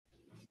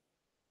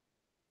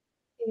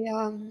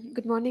Yeah,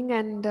 good morning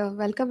and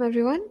welcome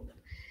everyone.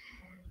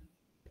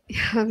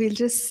 We'll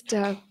just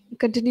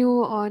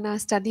continue on our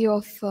study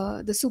of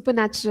the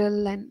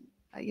supernatural and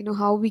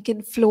how we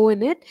can flow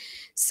in it.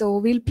 So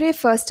we'll pray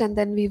first and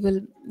then we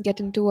will get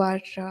into our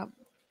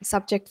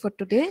subject for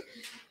today.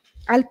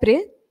 I'll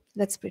pray.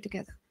 Let's pray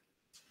together.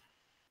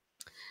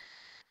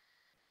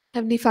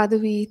 Heavenly Father,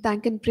 we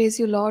thank and praise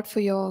you, Lord, for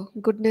your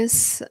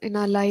goodness in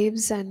our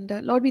lives. And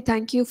Lord, we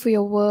thank you for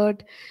your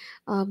word,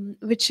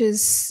 which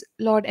is,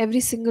 Lord,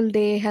 every single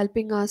day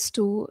helping us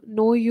to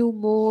know you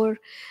more,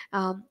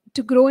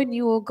 to grow in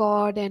you, O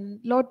God, and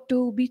Lord,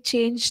 to be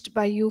changed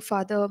by you,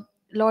 Father.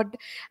 Lord,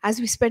 as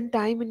we spend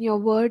time in your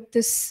word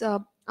this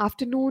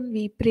afternoon,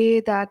 we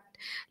pray that,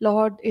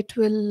 Lord, it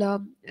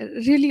will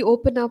really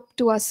open up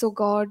to us, O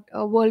God,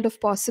 a world of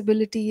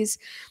possibilities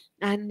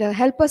and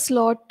help us,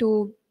 Lord,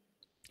 to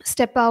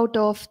step out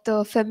of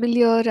the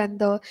familiar and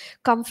the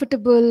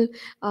comfortable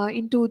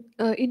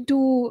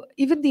into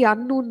even the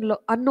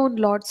unknown,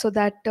 Lord, so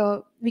that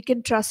we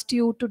can trust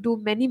you to do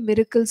many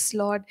miracles,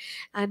 Lord,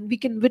 and we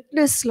can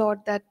witness, Lord,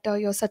 that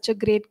you're such a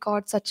great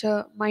God, such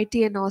a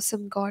mighty and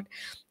awesome God.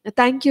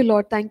 Thank you,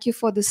 Lord. Thank you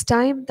for this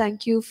time.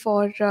 Thank you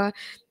for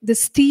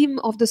this theme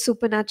of the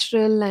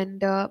supernatural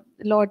and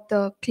Lord,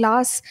 the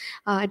class.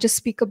 I just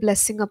speak a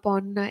blessing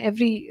upon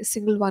every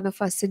single one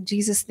of us. In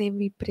Jesus' name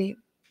we pray.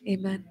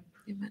 Amen.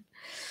 Amen.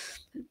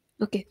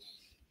 Okay.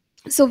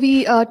 So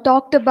we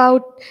talked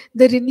about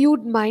the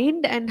renewed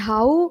mind and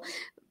how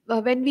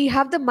when we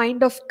have the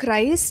mind of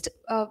Christ,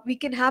 we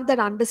can have that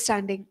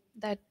understanding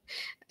that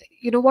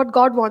what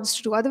God wants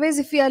to do. Otherwise,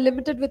 if we are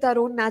limited with our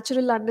own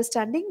natural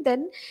understanding,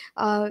 then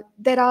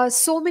there are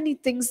so many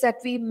things that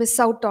we miss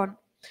out on.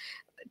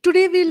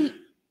 Today we'll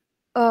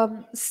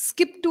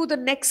skip to the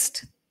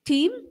next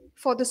theme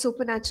for the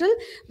supernatural,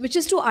 which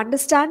is to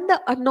understand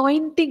the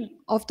anointing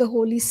of the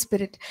Holy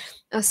Spirit.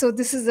 So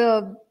this is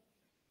a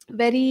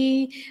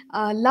very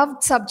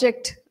loved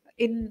subject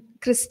in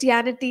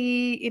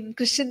Christianity, in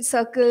Christian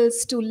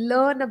circles, to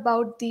learn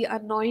about the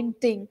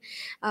anointing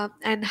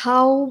and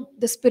how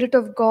the Spirit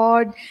of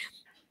God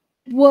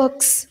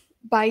works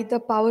by the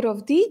power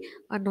of the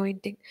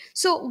anointing.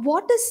 So,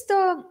 what is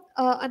the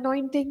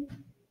anointing?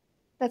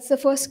 That's the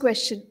first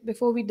question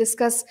before we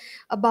discuss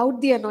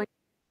about the anointing.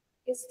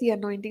 Is the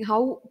anointing?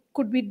 How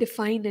could we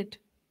define it?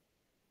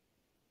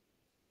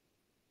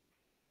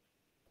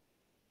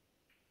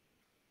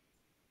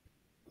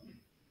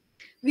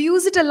 We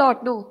use it a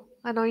lot, no?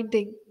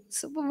 Anointing.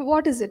 So,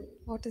 what is it?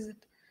 What is it?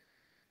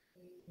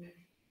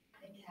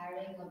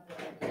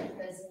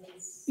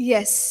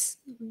 Yes,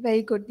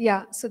 very good.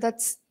 Yeah, so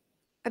that's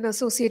an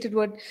associated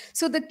word.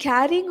 So the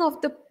carrying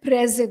of the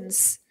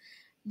presence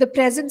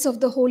of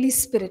the Holy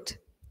Spirit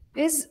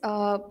is,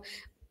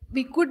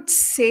 we could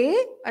say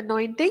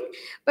anointing,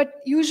 but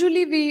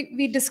usually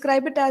we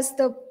describe it as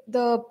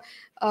the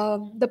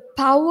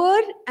power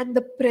and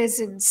the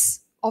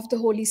presence of the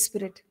Holy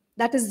Spirit.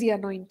 That is the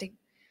anointing.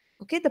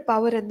 Okay, the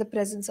power and the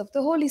presence of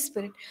the Holy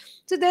Spirit.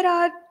 So there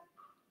are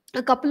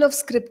a couple of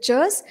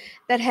scriptures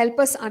that help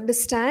us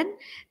understand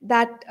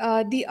that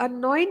the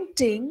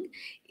anointing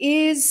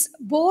is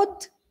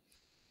both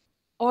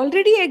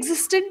already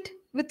existent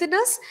within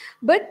us,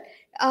 but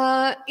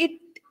it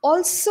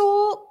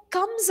also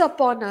comes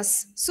upon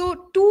us.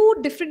 So two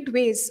different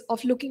ways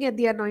of looking at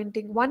the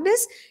anointing. One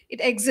is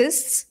it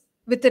exists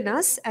within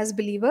us as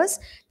believers.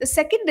 The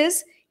second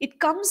is it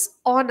comes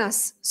on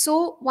us.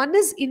 So one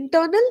is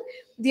internal,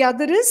 the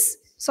other is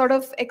sort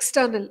of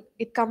external,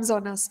 it comes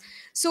on us.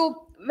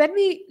 So when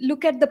we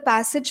look at the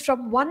passage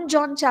from 1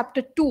 John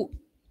chapter 2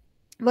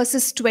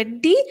 verses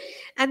 20,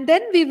 and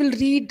then we will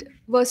read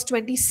verse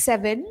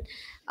 27.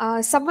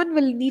 Someone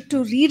will need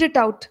to read it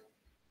out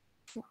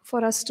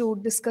for us to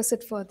discuss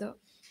it further.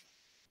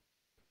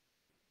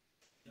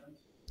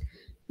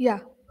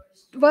 Yeah,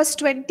 verse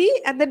 20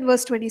 and then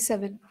verse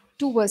 27,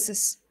 two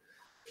verses.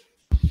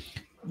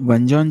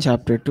 1 John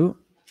chapter 2,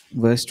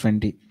 verse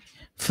 20.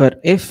 For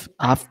if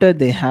after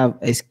they have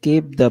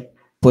escaped the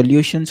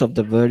pollutions of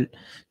the world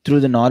through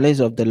the knowledge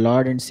of the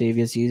Lord and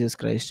Savior Jesus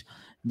Christ,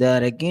 they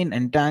are again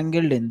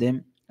entangled in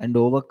them and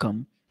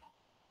overcome,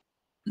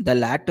 the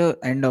latter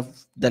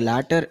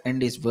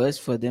end is worse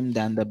for them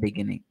than the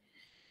beginning.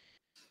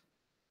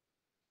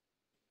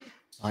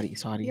 Sorry,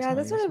 sorry, Yeah,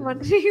 that's sorry, what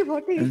I'm sorry. wondering.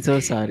 What are I'm so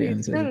sorry. I'm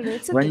no, sorry. no, no,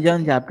 it's okay, 1 it's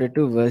John okay. chapter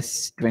 2,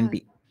 verse Uh,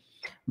 20.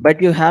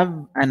 But you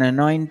have an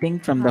anointing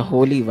from the uh,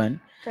 Holy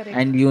One, correct.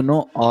 and you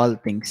know all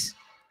things.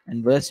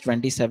 And verse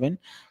 27.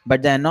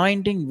 But the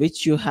anointing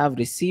which you have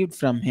received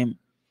from him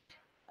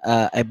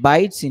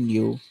abides in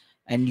you,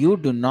 and you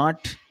do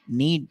not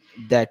need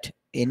that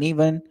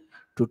anyone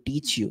to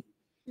teach you.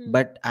 Hmm.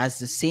 But as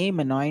the same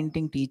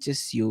anointing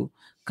teaches you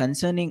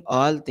concerning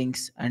all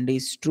things, and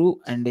is true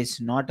and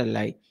is not a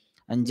lie,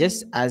 and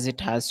just Hmm. as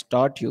it has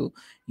taught you,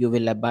 you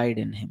will abide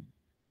in him.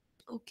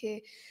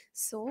 Okay,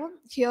 so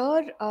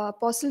here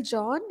Apostle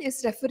John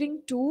is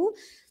referring to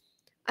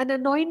an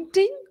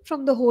anointing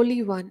from the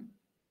Holy One,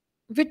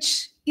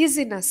 which is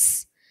in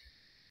us.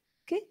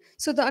 Okay,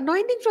 so the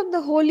anointing from the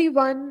Holy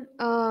One,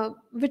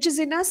 which is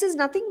in us, is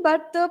nothing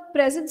but the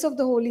presence of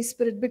the Holy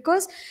Spirit.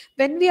 Because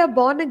when we are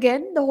born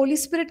again, the Holy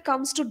Spirit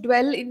comes to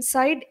dwell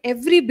inside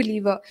every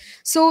believer.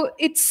 So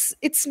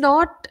it's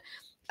not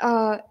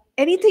uh,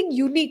 anything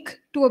unique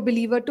to a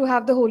believer to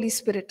have the Holy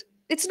Spirit.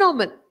 It's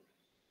normal.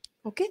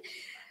 Okay,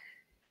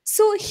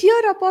 so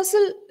here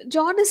Apostle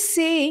John is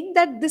saying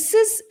that this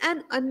is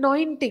an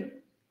anointing.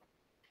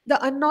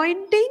 The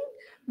anointing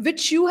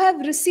which you have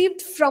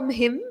received from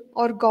Him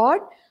or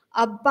God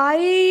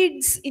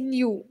abides in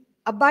you.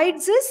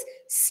 Abides is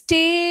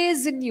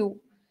stays in you.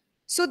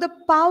 So the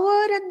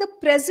power and the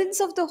presence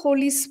of the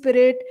Holy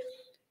Spirit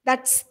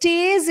that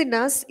stays in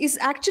us is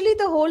actually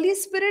the Holy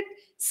Spirit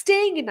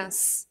staying in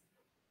us.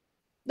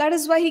 That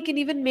is why he can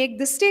even make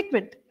this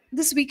statement.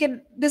 This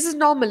is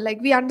normal,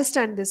 like we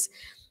understand this.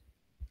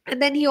 And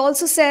then he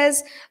also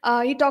says,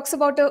 he talks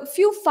about a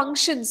few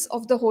functions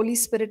of the Holy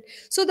Spirit.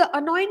 So the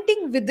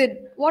anointing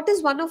within, what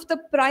is one of the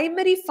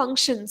primary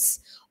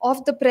functions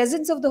of the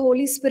presence of the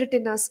Holy Spirit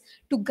in us?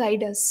 To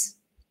guide us,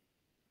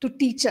 to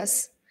teach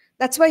us.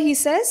 That's why he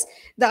says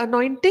the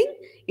anointing,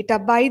 it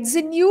abides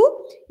in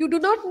you. You do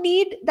not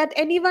need that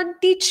anyone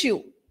teach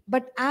you,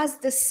 but as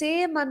the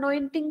same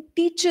anointing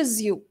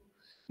teaches you,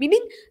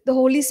 meaning the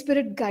Holy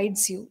Spirit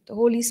guides you, the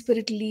Holy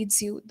Spirit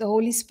leads you, the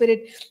Holy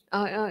Spirit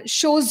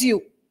shows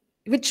you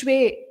which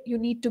way you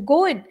need to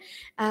go in.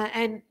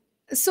 And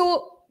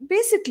so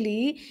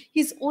basically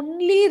he's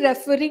only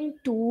referring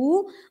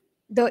to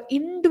the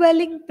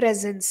indwelling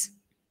presence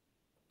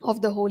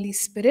of the Holy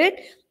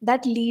Spirit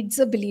that leads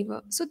a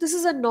believer. So this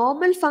is a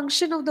normal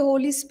function of the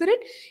Holy Spirit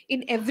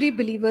in every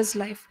believer's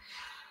life.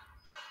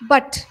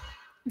 But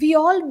we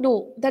all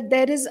know that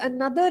there is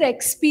another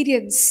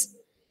experience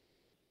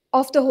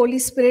of the Holy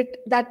Spirit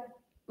that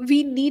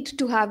we need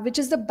to have, which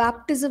is the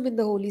baptism in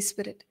the Holy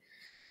Spirit.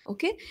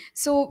 Okay,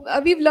 so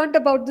we've learned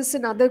about this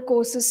in other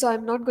courses, so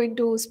I'm not going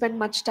to spend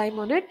much time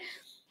on it.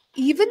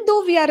 Even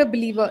though we are a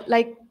believer,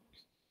 like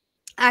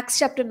Acts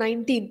chapter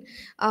 19,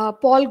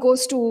 Paul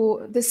goes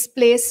to this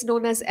place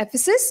known as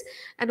Ephesus,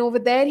 and over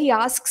there he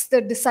asks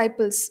the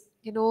disciples,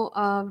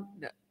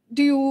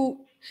 do you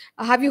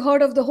have you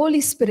heard of the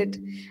Holy Spirit?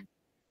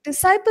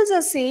 Disciples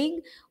are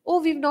saying,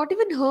 oh, we've not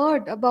even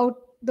heard about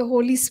the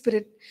Holy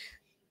Spirit.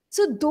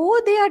 So, though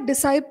they are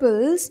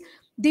disciples,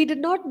 they did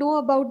not know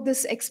about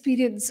this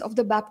experience of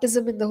the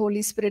baptism in the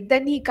Holy Spirit.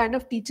 Then he kind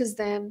of teaches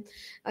them.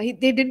 They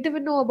didn't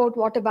even know about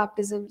water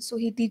baptism. So,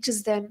 he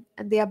teaches them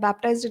and they are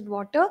baptized in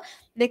water.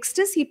 Next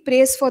is he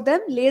prays for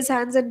them, lays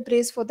hands and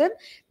prays for them.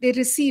 They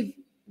receive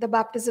the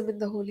baptism in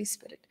the Holy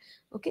Spirit.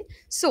 Okay.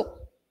 So,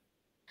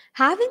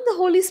 having the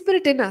Holy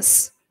Spirit in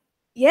us,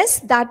 yes,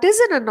 that is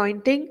an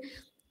anointing,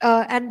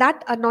 and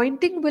that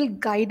anointing will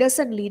guide us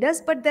and lead us.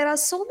 But there are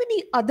so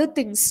many other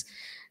things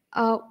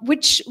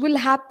which will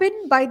happen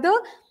by the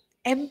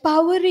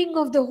empowering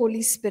of the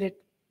Holy Spirit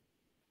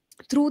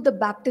through the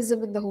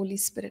baptism in the Holy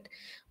Spirit.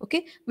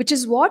 Okay, which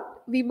is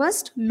what we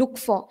must look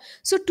for.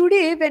 So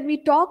today when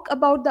we talk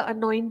about the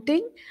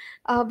anointing,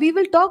 we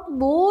will talk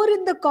more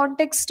in the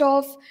context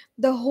of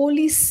the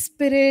Holy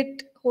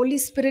Spirit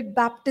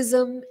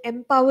baptism,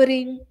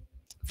 empowering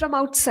from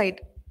outside.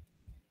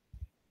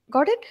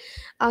 Got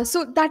it?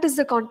 So that is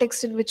the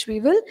context in which we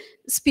will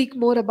speak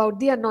more about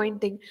the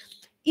anointing.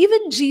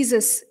 Even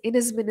Jesus in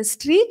his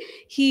ministry,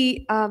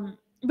 he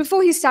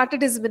before he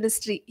started his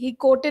ministry, he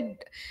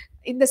quoted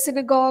in the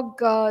synagogue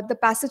the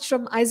passage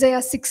from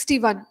Isaiah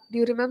 61. Do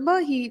you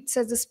remember? He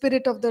says, the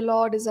Spirit of the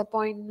Lord is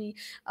upon me,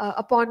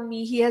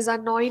 he has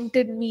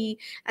anointed me.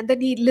 And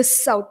then he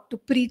lists out to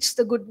preach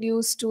the good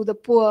news to the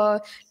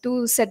poor,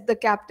 to set the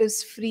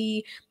captives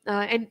free,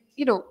 and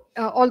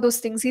all those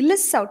things he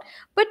lists out.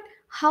 But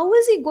how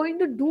is he going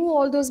to do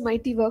all those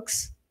mighty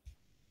works?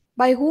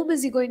 By whom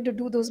is he going to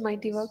do those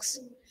mighty works?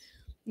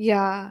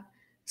 Yeah.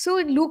 So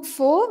in Luke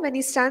 4, when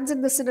he stands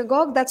in the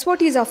synagogue, that's what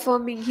he's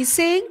affirming. He's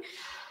saying,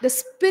 the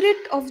Spirit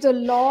of the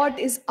Lord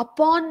is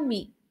upon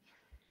me.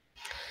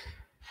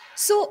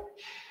 So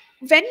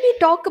when we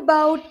talk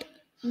about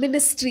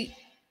ministry,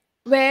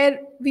 where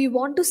we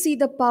want to see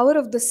the power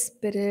of the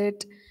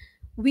Spirit,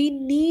 we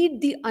need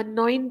the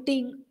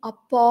anointing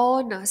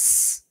upon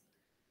us.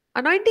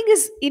 Anointing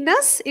is in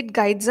us, it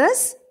guides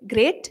us,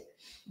 great.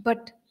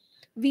 But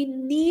we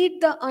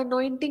need the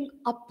anointing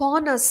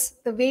upon us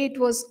the way it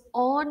was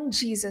on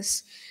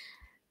Jesus,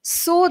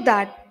 so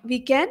that we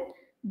can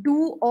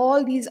do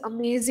all these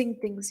amazing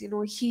things,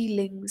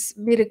 healings,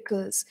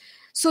 miracles.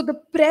 So the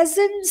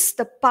presence,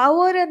 the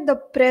power and the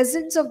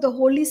presence of the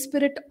Holy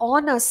Spirit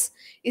on us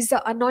is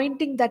the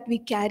anointing that we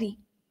carry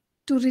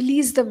to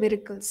release the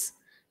miracles,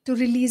 to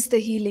release the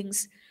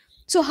healings.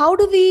 So how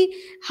do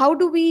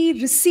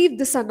we receive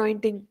this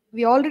anointing?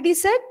 We already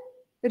said,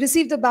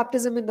 receive the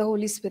baptism in the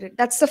Holy Spirit.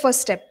 That's the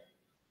first step.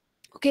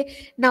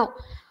 Okay, now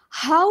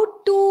how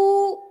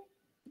to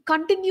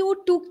continue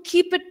to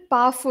keep it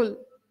powerful,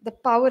 the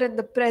power and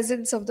the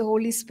presence of the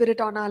Holy Spirit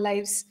on our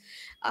lives,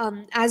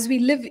 as we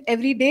live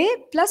every day,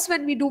 plus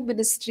when we do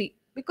ministry,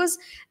 because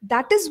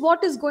that is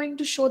what is going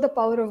to show the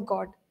power of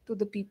God to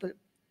the people.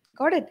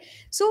 Got it?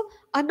 So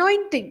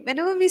Anointing.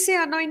 Whenever we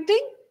say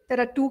anointing, there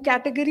are two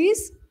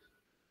categories.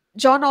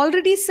 John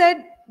already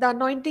said the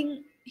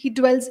anointing, he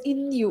dwells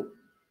in you.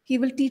 He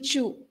will teach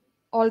you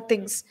all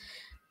things.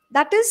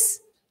 That is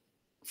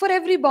for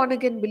every born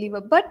again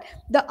believer. But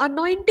the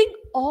anointing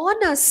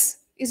on us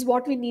is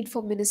what we need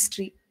for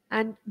ministry.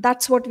 And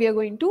that's what we are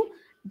going to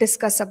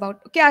discuss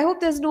about. Okay, I hope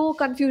there's no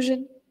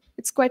confusion.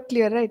 It's quite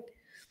clear, right?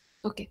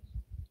 Okay.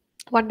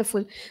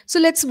 Wonderful. So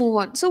let's move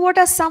on. So, what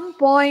are some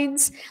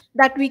points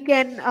that we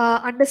can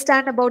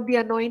understand about the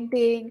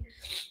anointing?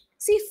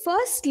 See,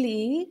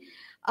 firstly,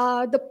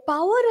 the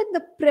power and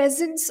the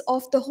presence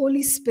of the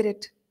Holy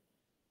Spirit,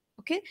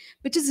 okay,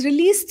 which is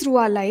released through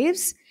our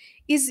lives,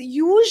 is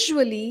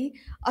usually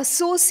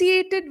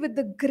associated with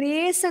the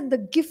grace and the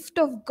gift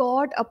of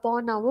God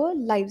upon our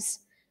lives.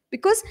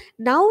 Because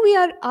now we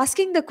are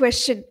asking the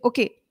question,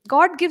 okay,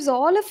 God gives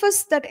all of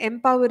us that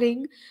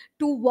empowering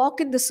to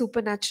walk in the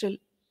supernatural.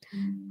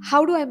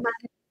 How do I manage?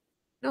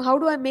 How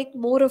do I make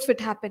more of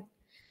it happen?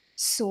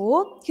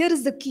 So, here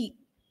is the key.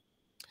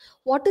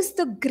 What is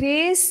the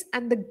grace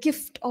and the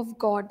gift of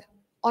God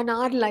on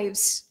our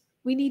lives?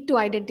 We need to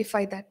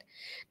identify that.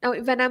 Now,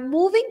 when I'm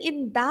moving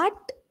in that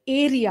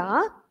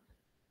area,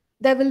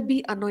 there will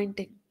be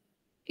anointing.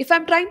 If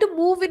I'm trying to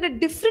move in a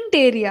different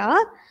area,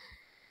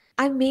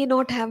 I may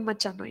not have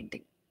much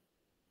anointing.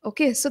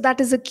 Okay, so that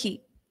is a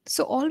key.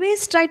 So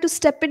always try to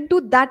step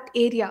into that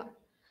area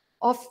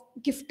of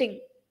gifting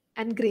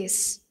and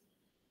grace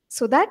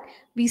so that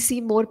we see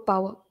more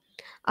power.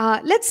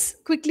 Let's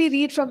quickly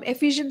read from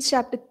Ephesians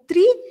chapter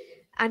 3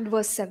 and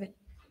verse 7.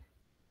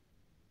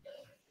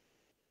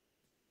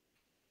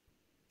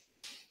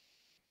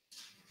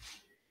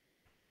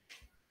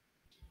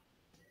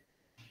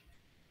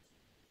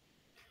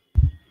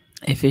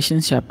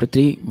 Ephesians chapter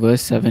 3,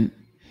 verse 7.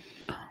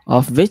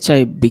 Of which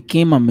I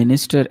became a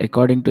minister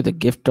according to the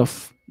gift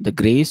of the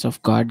grace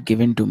of God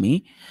given to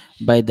me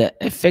by the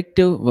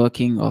effective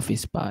working of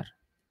his power.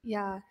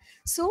 Yeah.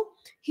 So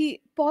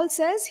Paul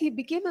says he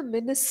became a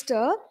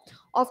minister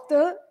of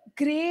the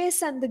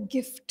grace and the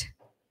gift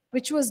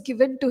which was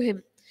given to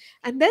him.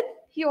 And then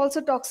he also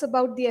talks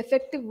about the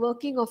effective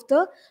working of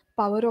the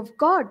power of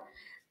God.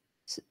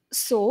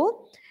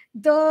 So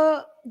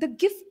the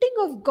gifting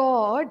of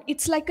God,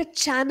 it's like a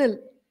channel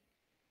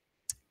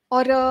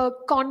or a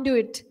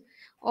conduit,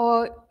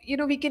 or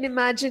we can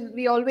imagine,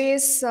 we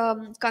always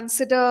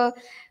consider,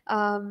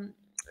 um,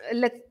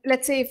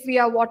 let's say if we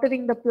are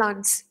watering the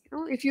plants,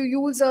 if you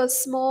use a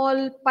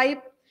small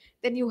pipe,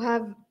 then you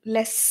have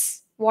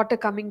less water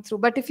coming through,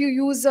 but if you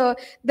use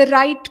the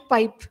right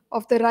pipe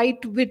of the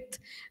right width,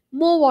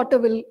 more water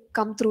will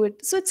come through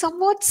it. So it's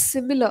somewhat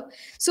similar.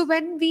 So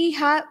when we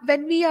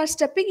are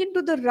stepping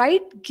into the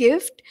right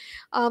gift,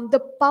 the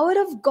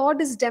power of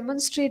God is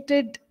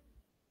demonstrated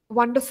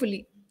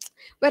wonderfully.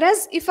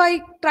 Whereas if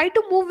I try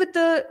to move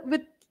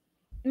with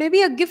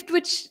maybe a gift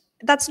which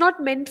that's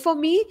not meant for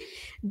me,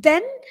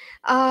 then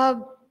uh,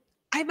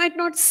 I might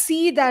not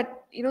see that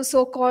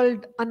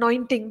so-called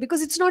anointing,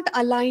 because it's not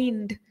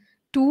aligned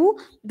to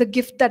the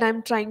gift that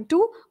I'm trying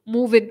to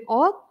move in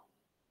or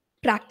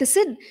practice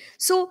in.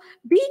 So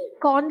being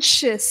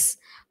conscious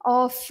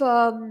of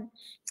uh,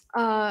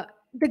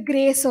 the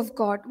grace of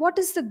God. What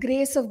is the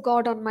grace of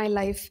God on my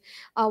life?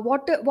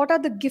 What are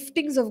the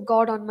giftings of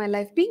God on my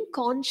life? Being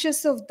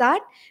conscious of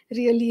that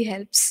really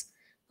helps.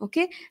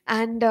 Okay,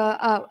 and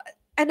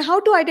and how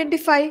to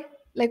identify,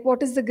 like,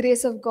 what is the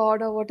grace of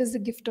God or what is the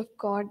gift of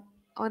God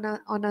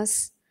on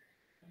us?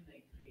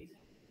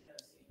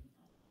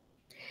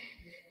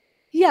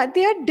 Yeah,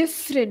 they are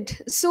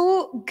different.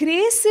 So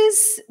grace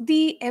is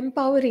the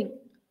empowering.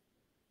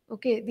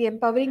 Okay, the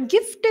empowering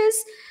gift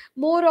is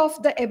more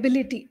of the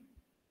ability.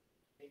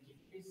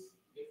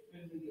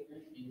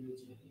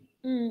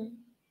 Mm.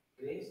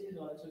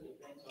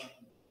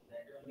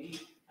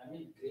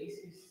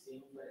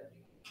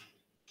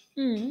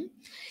 Mm.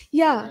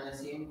 Yeah,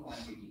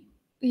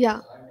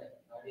 yeah,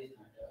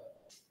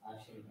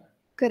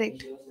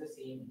 correct.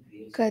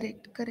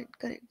 Correct, correct,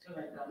 correct.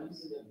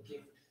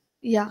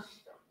 Yeah.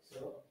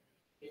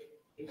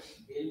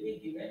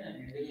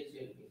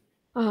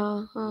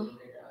 Uh,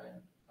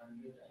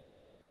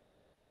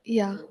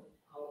 yeah.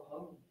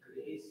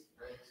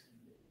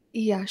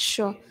 Yeah,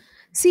 sure.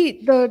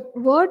 See, the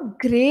word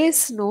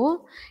grace,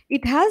 no,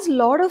 it has a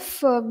lot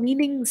of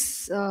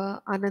meanings,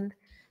 Anand.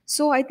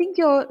 So I think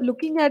you're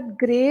looking at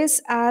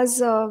grace as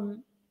like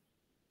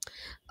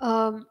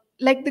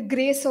the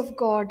grace of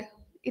God.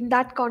 In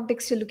that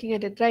context, you're looking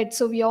at it, right?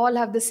 So we all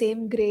have the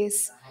same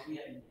grace.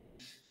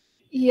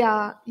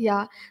 Yeah,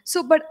 yeah.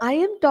 So, but I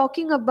am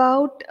talking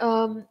about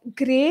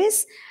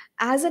grace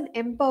as an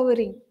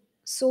empowering.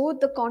 So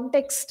the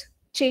context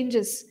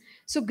changes.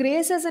 So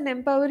grace as an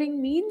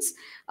empowering means,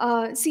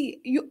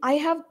 see, I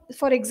have,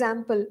 for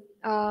example,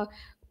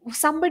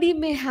 somebody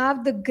may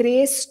have the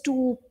grace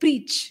to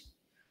preach,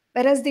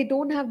 whereas they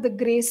don't have the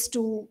grace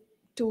to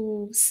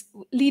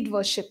lead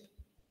worship.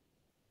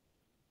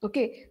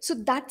 Okay, so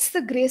that's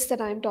the grace that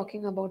I'm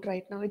talking about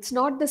right now. It's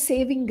not the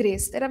saving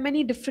grace. There are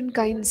many different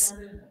kinds.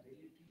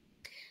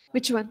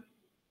 Which one?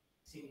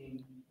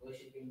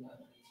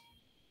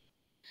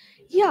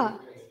 Yeah,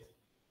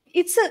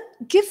 it's a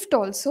gift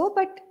also,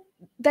 but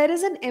there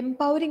is an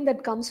empowering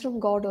that comes from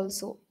God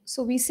also.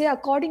 So we say,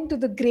 according to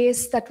the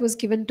grace that was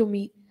given to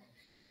me,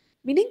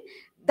 meaning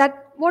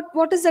that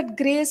what is that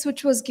grace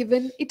which was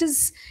given? It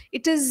is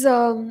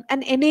an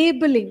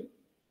enabling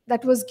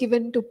that was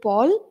given to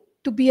Paul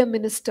to be a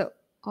minister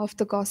of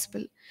the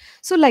gospel.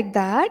 So like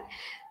that,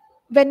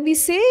 when we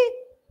say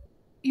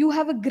you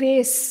have a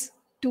grace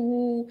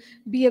to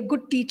be a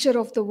good teacher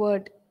of the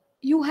word,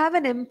 you have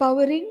an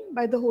empowering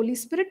by the Holy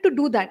Spirit to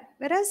do that,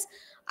 whereas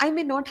I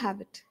may not have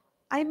it.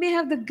 I may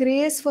have the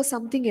grace for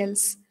something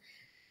else,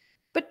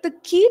 but the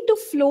key to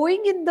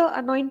flowing in the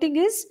anointing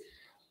is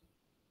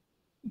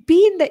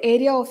be in the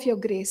area of your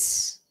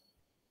grace,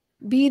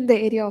 be in the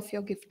area of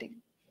your gifting.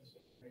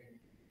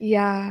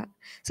 Yeah,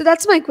 so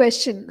that's my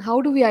question.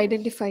 How do we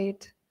identify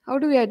it? How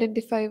do we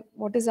identify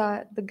what is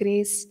the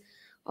grace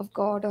of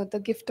God or the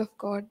gift of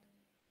God?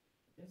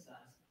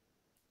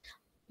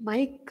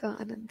 Mike,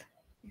 Anand.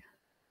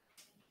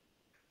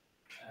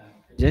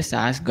 Just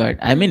ask God.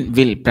 I mean,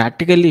 will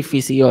practically, if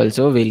we see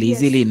also, we'll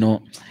easily Yes.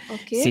 know.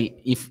 Okay.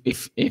 See,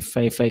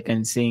 if I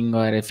can sing,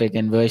 or if I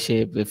can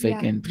worship, if I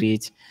Yeah. can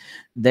preach,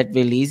 that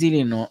will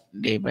easily know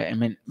day by. I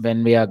mean,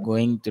 when we are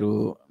going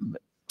through,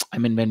 I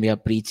mean, when we are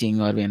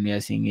preaching or when we are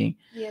singing,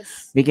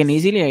 Yes. we can Yes.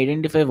 easily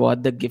identify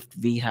what the gift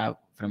we have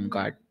from Mm,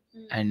 God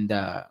mm. and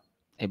the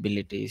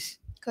abilities.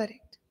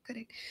 Correct.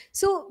 Correct.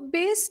 So,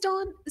 based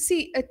on,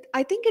 see,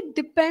 I think it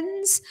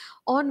depends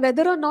on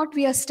whether or not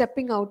we are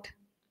stepping out.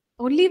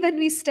 Only when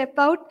we step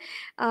out,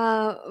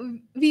 uh,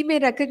 we may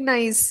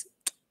recognize.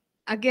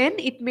 Again,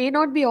 it may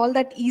not be all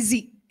that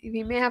easy.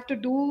 We may have to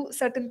do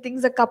certain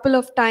things a couple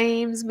of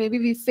times. Maybe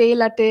we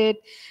fail at it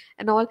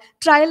and all.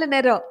 Trial and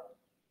error.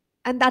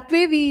 And that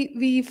way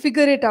we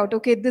figure it out.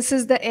 Okay, this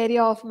is the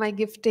area of my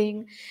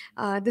gifting,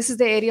 this is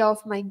the area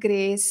of my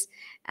grace,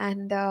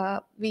 and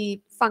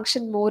we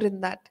function more in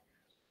that.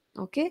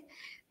 Okay.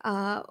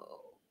 uh,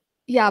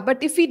 yeah,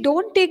 but if we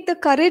don't take the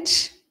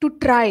courage to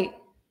try,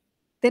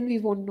 then we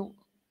won't know.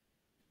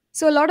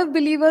 So a lot of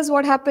believers,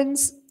 what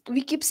happens,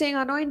 we keep saying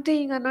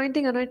anointing,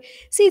 anointing, anointing.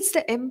 See, it's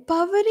the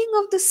empowering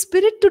of the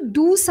Spirit to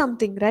do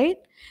something, right?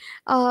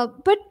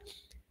 But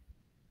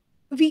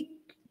we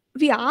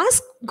we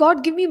ask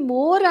God, give me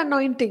more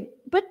anointing,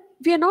 but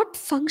we are not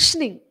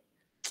functioning.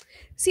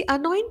 See,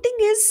 anointing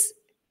is,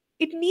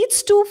 it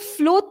needs to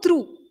flow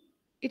through.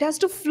 It has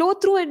to flow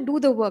through and do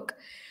the work.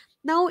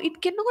 Now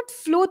it cannot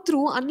flow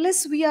through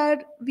unless we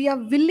are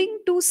willing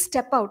to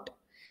step out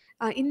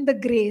in the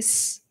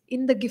grace,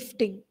 in the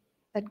gifting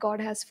that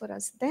God has for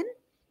us. Then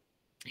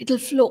it'll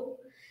flow.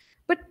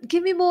 But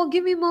give me more,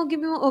 give me more, give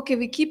me more. Okay,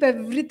 we keep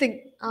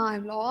everything. I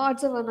have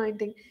lots of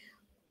anointing.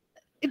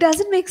 It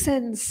doesn't make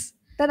sense.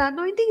 That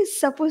anointing is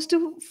supposed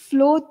to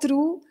flow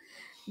through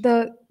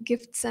the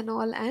gifts and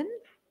all and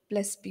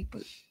bless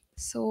people.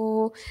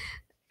 So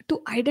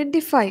to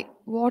identify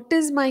what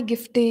is my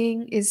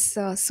gifting is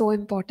so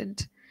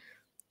important.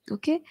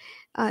 Okay.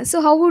 So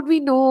how would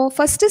we know?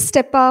 First is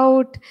step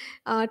out,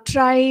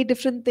 try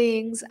different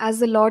things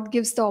as the Lord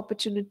gives the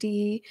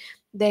opportunity.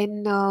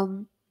 Then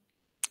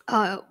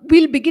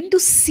we'll begin to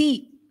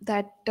see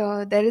that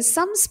there is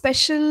some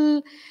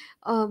special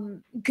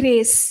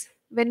grace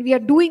when we are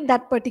doing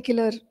that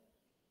particular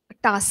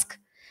task.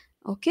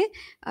 Okay.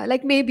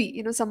 Like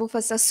maybe, some of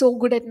us are so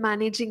good at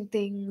managing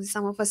things,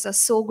 some of us are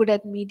so good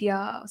at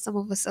media, some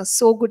of us are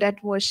so good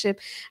at worship.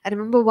 I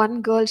remember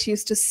one girl, she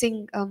used to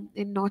sing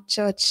in North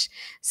Church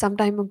some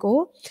time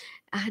ago,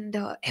 and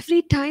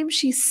every time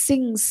she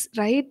sings,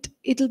 right,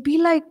 it'll be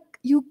like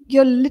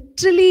you're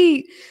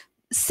literally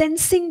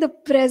sensing the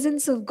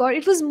presence of God.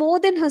 It was more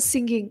than her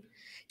singing.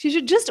 She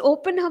should just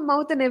open her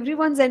mouth and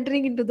everyone's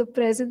entering into the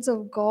presence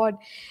of God.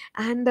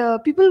 And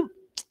people,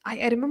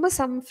 I remember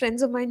some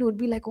friends of mine who would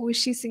be like, "Oh, is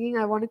she singing?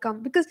 I want to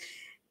come," because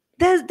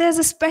there's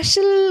a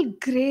special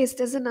grace,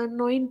 there's an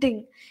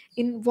anointing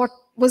in what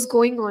was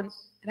going on,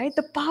 right?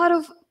 The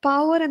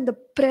power and the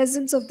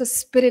presence of the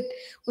Spirit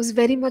was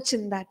very much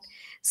in that.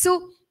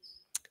 So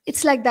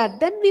it's like that.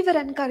 Then we were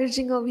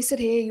encouraging her. We said,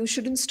 "Hey, you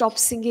shouldn't stop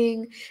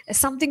singing. There's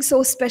something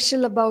so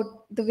special about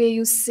the way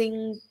you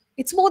sing.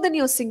 It's more than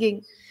your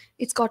singing.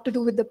 It's got to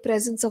do with the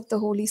presence of the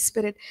Holy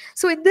Spirit."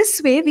 So in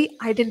this way, we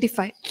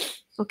identify.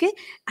 Okay.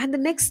 And the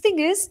next thing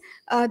is,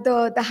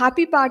 the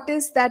happy part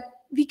is that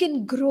we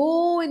can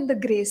grow in the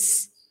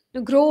grace.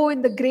 Grow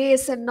in the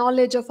grace and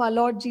knowledge of our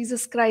Lord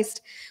Jesus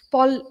Christ.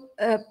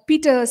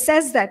 Peter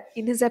says that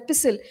in his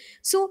epistle.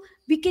 So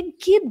we can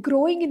keep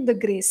growing in the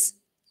grace.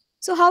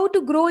 So, how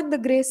to grow in the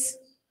grace?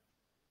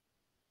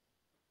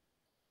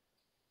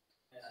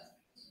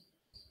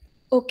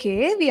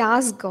 Okay, we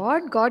ask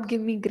God, God,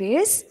 give me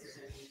grace.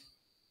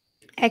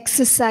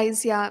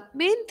 Exercise, yeah.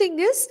 Main thing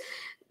is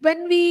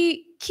when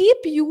we keep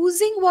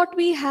using what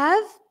we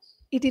have,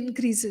 it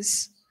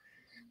increases.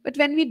 But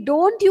when we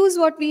don't use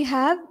what we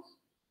have,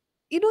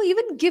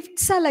 even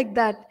gifts are like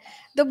that.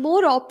 The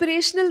more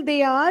operational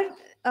they are,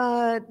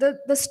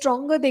 the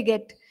stronger they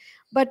get.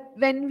 But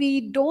when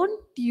we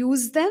don't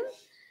use them,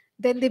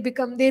 then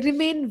they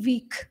remain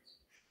weak.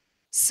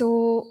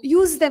 So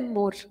use them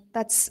more.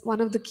 That's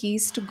one of the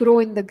keys to grow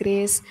in the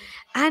grace.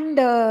 And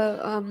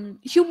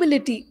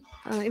humility.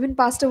 Even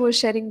pastor was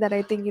sharing that,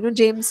 I think,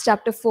 James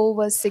chapter 4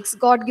 verse 6,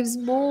 God gives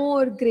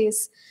more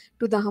grace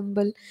to the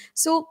humble.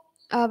 So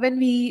when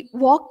we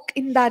walk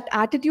in that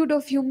attitude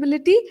of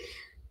humility,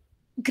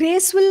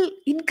 grace will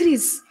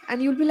increase,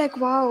 and you'll be like,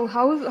 wow,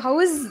 how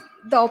is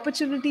the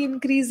opportunity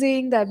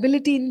increasing, the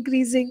ability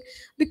increasing?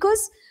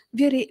 Because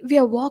we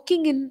are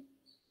walking in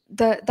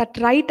that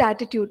right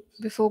attitude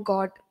before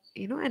God,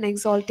 and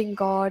exalting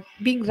God,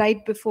 being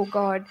right before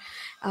God,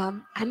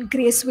 and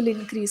grace will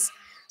increase.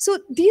 So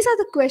these are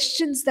the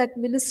questions that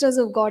ministers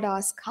of God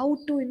ask: how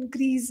to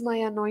increase my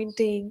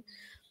anointing?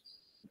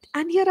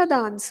 And here are the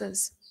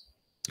answers: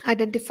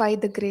 identify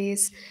the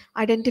grace,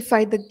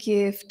 identify the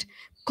gift,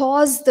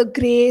 cause the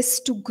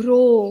grace to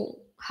grow.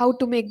 How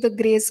to make the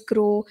grace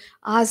grow?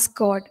 Ask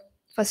God.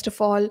 First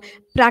of all,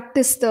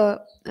 practice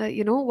the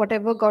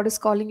whatever God is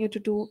calling you to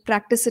do,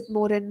 practice it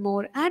more and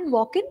more, and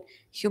walk in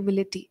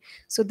humility.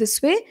 So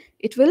this way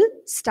it will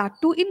start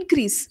to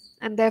increase,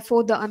 and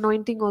therefore the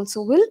anointing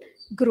also will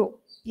grow.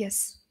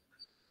 Yes.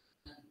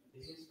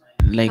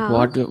 Like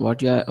uh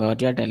what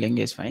you're telling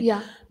is fine.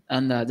 yeah.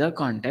 And the other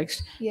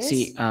context,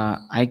 see, Yes.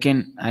 I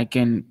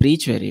can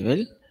preach very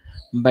well,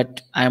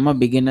 but I am a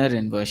beginner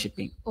in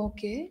worshiping.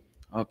 Okay.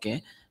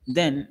 Okay,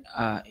 then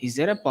is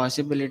there a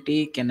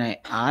possibility, can I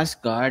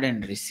ask God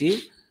and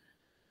receive,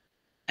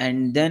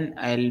 and then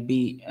I'll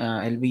be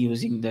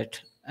using that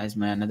as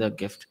my another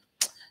gift?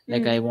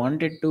 Like, I Mm.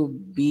 wanted to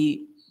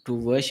be to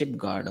worship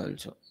God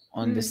also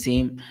on the Mm.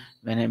 same.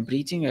 When I'm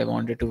preaching, I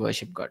wanted to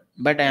worship God,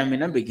 but I am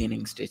in a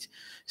beginning stage.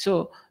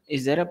 So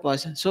is there a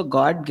person, so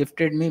God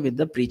gifted me with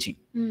the preaching.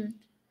 Mm.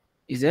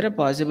 Is there a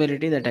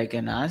possibility that I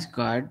can ask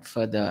God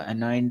for the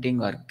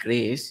anointing or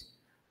grace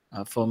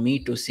for me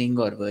to sing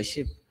or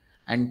worship,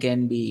 and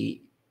can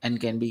be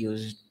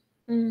used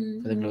for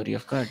the Mm. glory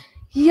of God?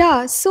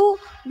 Yeah, so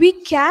we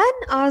can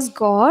ask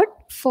God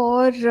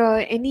for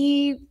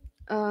any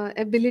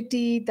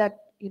ability that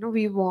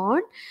we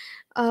want,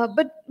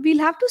 but we'll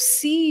have to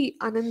see,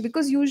 Anand,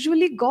 because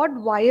usually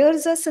God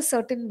wires us a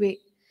certain way.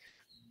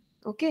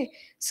 Okay,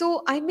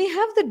 so I may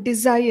have the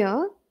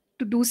desire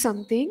to do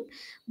something,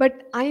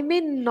 but I may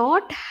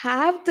not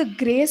have the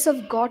grace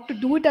of God to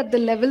do it at the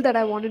level that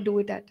I want to do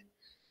it at.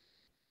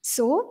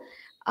 So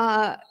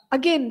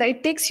again,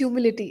 it takes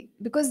humility,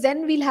 because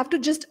then we'll have to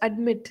just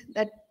admit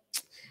that,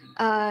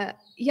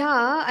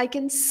 yeah, I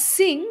can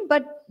sing,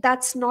 but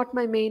that's not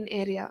my main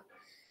area.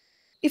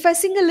 If I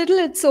sing a little,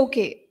 it's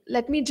okay.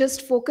 Let me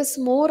just focus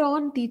more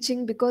on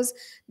teaching, because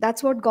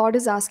that's what God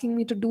is asking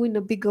me to do in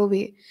a bigger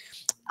way.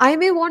 I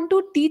may want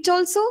to teach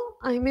also,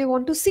 I may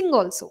want to sing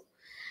also,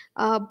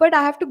 but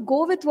I have to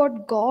go with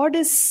what God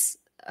is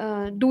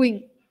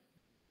doing.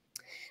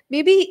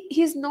 Maybe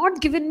He's not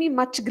given me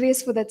much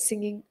grace for that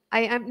singing.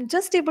 I am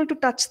just able to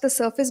touch the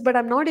surface, but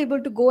I'm not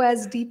able to go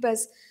as deep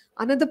as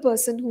another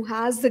person who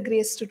has the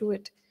grace to do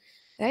it.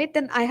 Right?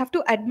 Then I have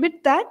to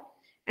admit that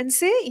and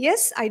say,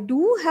 yes, I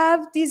do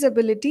have these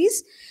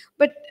abilities,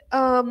 but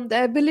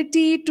the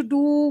ability to do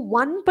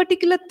one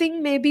particular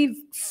thing may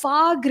be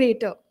far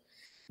greater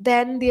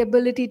than the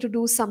ability to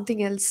do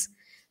something else.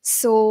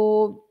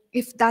 So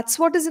if that's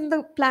what is in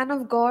the plan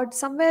of God,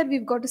 somewhere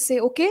we've got to say,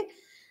 okay,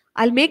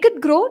 I'll make it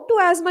grow to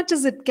as much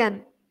as it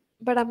can,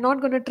 but I'm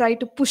not going to try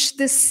to push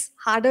this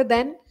harder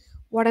than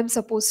what I'm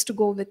supposed to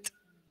go with.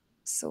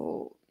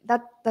 So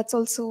that's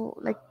also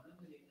like,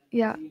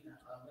 yeah.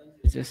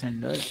 Churches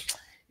and all,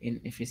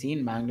 if you see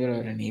in Bangalore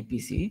or in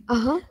APC,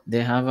 Uh-huh.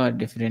 they have a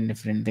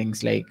different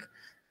things like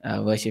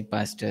worship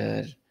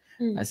pastor,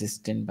 Mm.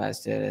 assistant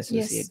pastor, Yes.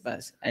 associate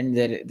pastor, and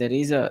there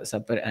is a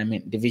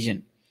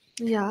division.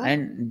 Yeah.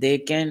 And they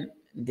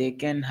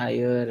can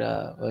hire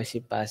a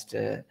worship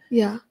pastor.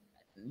 Yeah.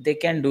 They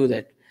can do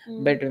that.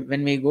 Mm. But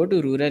when we go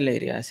to rural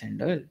areas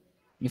and all,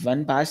 if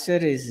one pastor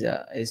is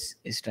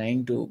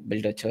trying to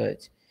build a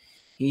church,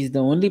 he's the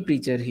only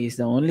preacher, he's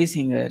the only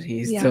singer,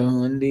 he's the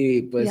Yeah.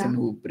 only person Yeah.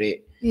 who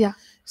pray. Yeah.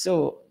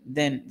 So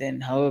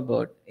then how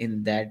about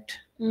in that?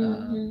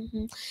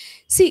 Mm-hmm.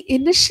 See,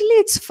 initially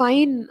it's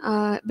fine,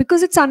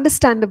 because it's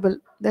understandable.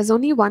 There's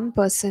only one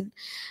person.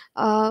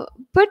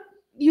 But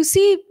you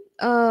see,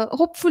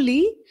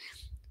 hopefully,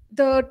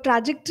 the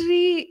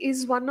trajectory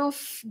is one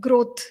of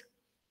growth.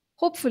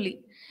 Hopefully.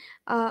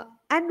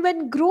 And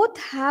when growth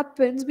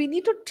happens, we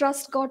need to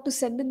trust God to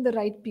send in the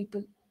right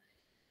people.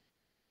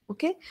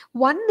 Okay.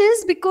 One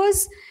is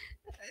because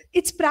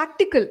it's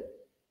practical.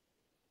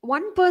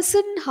 One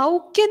person,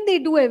 how can they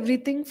do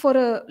everything for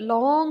a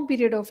long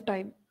period of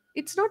time?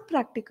 It's not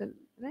practical,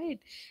 right?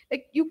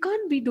 Like, you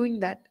can't be doing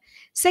that.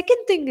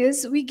 Second thing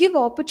is, we give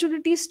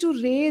opportunities to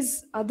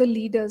raise other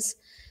leaders.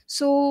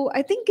 So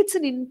I think it's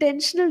an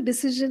intentional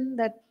decision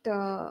that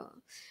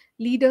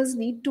leaders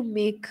need to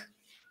make.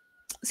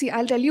 See,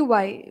 I'll tell you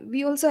why.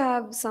 We also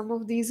have some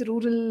of these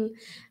rural,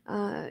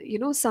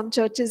 some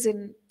churches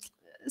in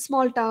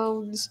small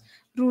towns,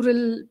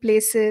 rural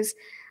places,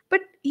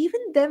 but even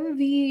them,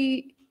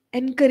 we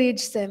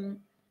encourage them,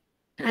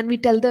 and we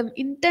tell them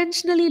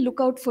intentionally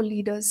look out for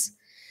leaders.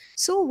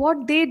 So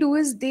what they do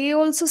is they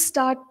also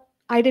start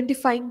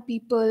identifying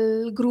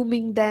people,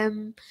 grooming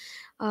them,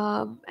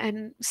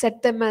 and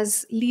set them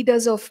as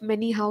leaders of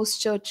many house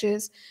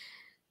churches.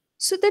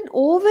 So then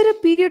over a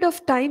period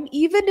of time,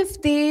 even if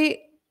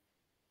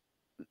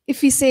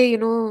we say,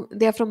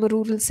 they are from a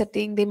rural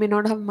setting, they may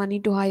not have money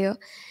to hire,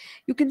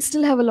 you can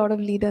still have a lot of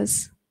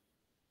leaders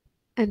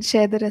and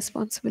share the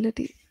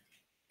responsibility.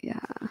 Yeah.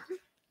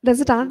 Does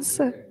it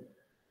answer?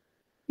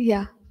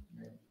 Yeah.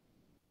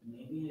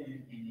 Maybe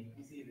in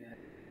APC they are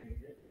like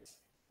that.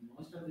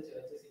 Most of the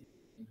churches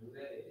in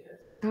rural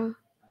areas, Uh,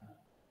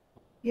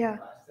 the yeah.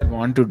 pastor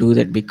want to do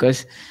that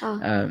because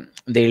Uh,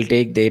 they'll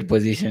take their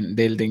position.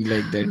 They'll think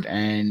like that,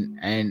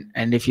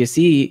 and if you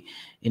see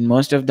in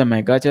most of the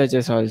mega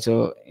churches also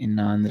in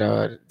Andhra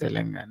or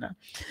Telangana,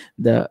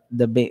 the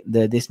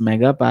this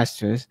mega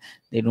pastors,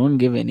 they don't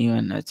give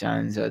anyone a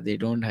chance, or they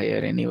don't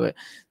hire anyone.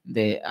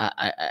 They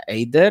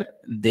either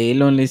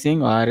they'll only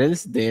sing, or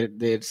else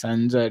their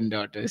sons and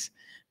daughters,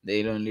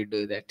 they'll only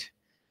do that.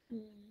 mm,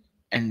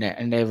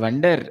 And I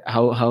wonder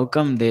how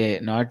come they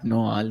not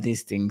know all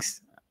these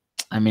things.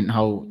 I mean,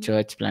 how mm,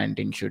 church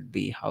planting should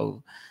be, how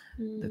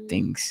the mm,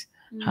 things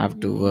have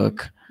to mm, work.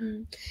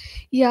 mm.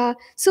 Yeah.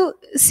 So,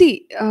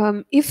 see,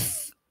 if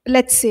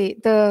let's say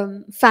the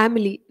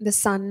family, the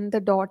son, the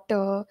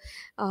daughter,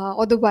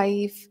 or the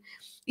wife,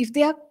 if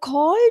they are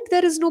called,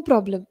 there is no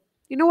problem.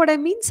 You know what I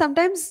mean?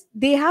 Sometimes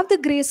they have the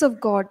grace of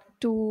God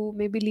to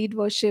maybe lead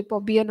worship or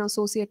be an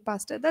associate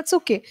pastor. That's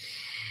okay.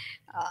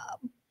 Uh,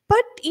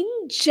 but in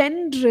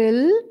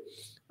general,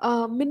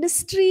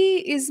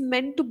 ministry is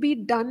meant to be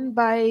done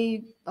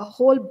by a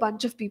whole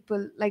bunch of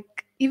people.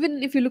 Like,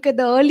 even if you look at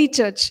the early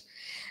church,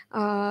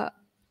 uh,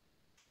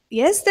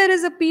 yes, there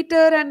is a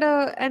Peter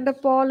and a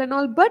Paul and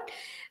all, but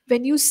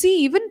when you see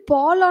even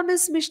Paul on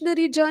his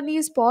missionary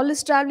journeys, Paul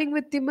is traveling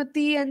with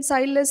Timothy and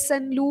Silas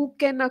and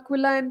Luke and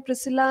Aquila and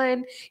Priscilla,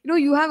 and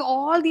you have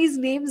all these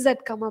names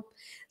that come up.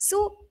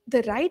 So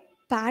the right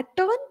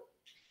pattern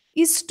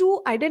is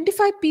to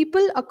identify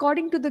people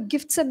according to the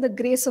gifts and the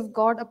grace of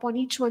God upon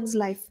each one's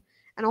life,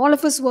 and all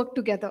of us work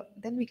together,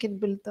 then we can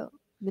build the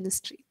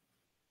ministry.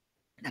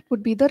 That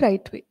would be the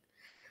right way.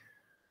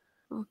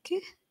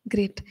 Okay,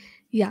 great.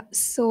 Yeah,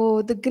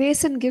 so the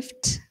grace and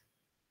gift.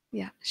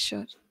 Yeah,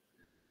 sure.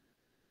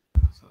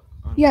 So,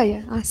 Yeah,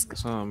 yeah, ask.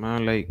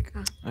 man, like,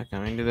 Ah, I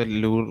coming to the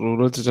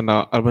rural church and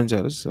urban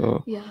church.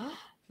 So, yeah.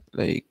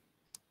 like,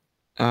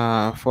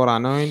 for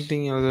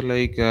anointing, also,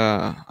 like,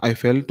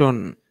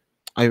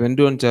 I went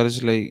to one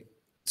church, like,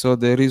 so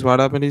there is what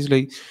happened is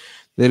like,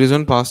 there is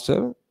one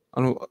pastor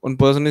and one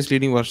person is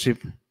leading worship.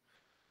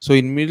 So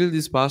in middle,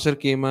 this pastor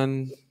came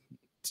and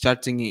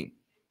start singing,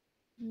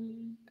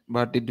 Mm,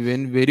 but it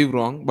went very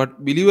wrong.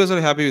 But believers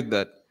are happy with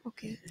that.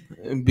 okay.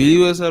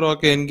 Believers are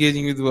okay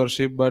engaging with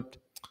worship, but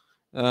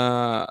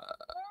uh,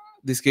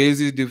 the scales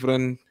is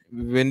different,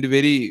 went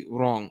very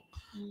wrong.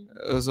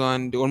 Mm, So,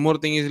 and one more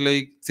thing is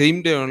like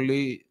same day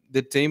only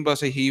that same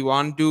pastor he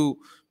want to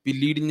be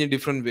lead in a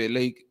different way,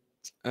 like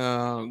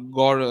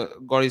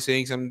God is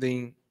saying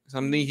something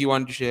mm. he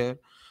want to share,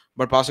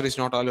 but pastor is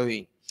not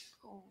allowing.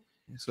 Oh.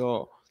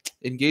 So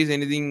in case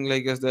anything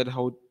like us, that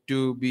how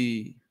to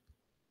be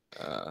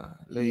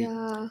like,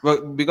 Yeah. well,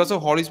 because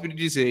of Holy Spirit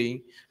is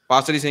saying,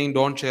 pastor is saying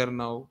don't share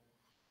now.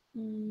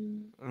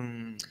 Mm.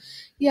 um,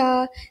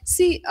 Yeah.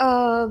 See,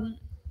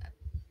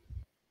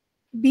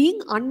 being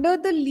under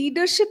the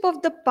leadership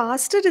of the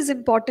pastor is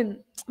important.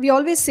 We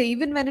always say,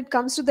 even when it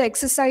comes to the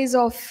exercise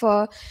of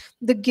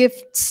the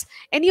gifts,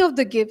 any of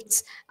the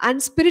gifts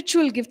and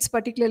spiritual gifts,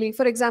 particularly.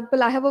 For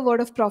example, I have a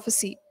word of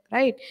prophecy,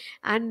 right?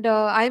 And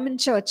I'm in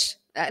church.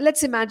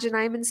 Let's imagine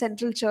I'm in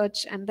central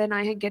church, and then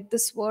I get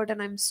this word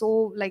and I'm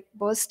so like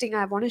bursting,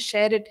 I want to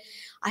share it.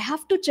 I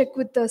have to check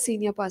with the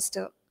senior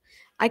pastor.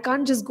 I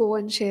can't just go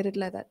and share it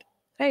like that,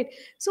 right?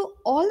 So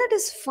all that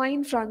is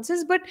fine,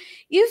 Francis. But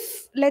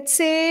if, let's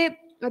say,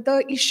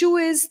 the issue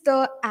is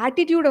the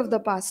attitude of the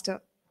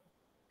pastor,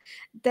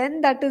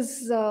 then that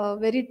is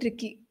very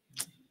tricky.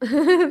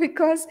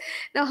 Because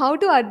now, how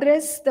to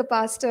address the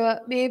pastor,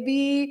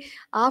 maybe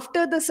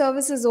after the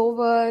service is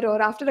over, or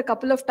after a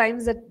couple of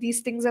times that these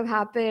things have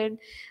happened,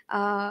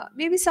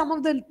 maybe some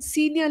of the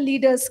senior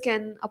leaders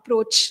can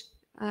approach,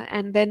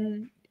 and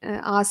then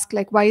ask,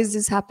 like, why is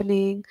this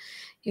happening?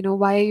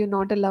 Why are you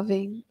not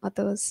allowing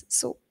others?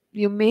 So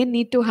you may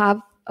need to have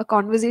a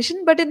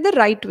conversation, but in the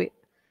right way.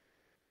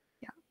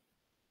 Yeah.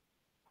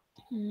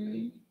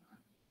 Mm.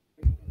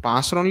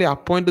 pastor only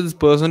appointed this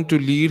person to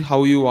lead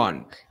how you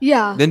want.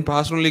 Yeah. Then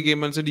pastor only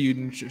came and said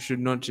you should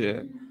not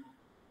share.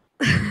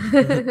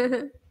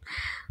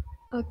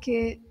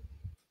 Okay.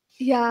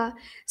 Yeah.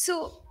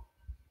 So,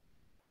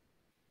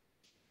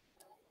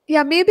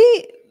 yeah, maybe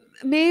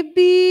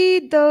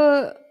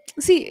the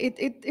see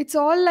it's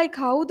all like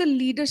how the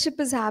leadership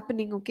is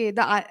happening. Okay,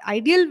 the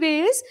ideal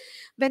way is,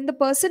 when the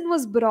person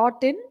was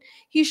brought in,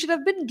 he should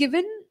have been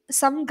given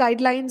some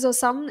guidelines or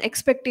some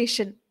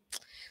expectation.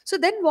 So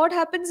then what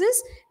happens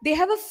is, they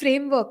have a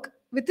framework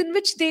within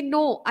which they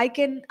know, I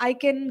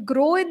can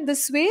grow in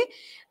this way.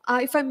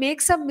 If I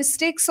make some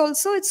mistakes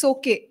also, it's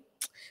okay.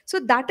 So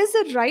that is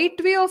the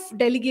right way of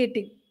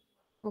delegating.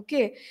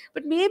 Okay,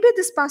 but maybe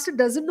this pastor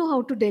doesn't know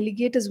how to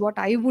delegate, is what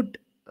I would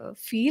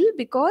feel,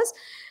 because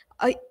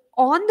uh,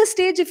 on the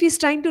stage, if he's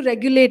trying to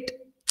regulate,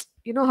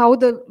 how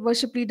the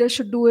worship leader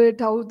should do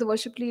it, how the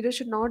worship leader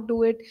should not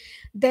do it,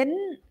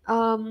 then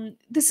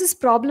this is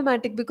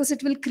problematic, because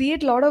it will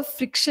create a lot of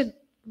friction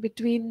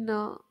between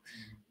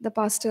the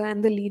pastor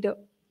and the leader.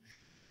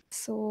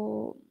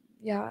 So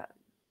yeah,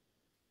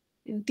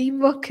 in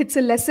teamwork, it's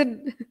a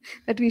lesson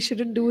that we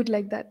shouldn't do it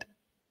like that.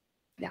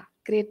 Yeah,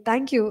 great.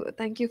 Thank you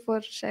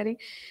for sharing.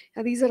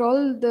 These are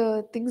all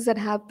the things that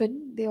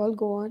happen. They all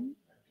go on.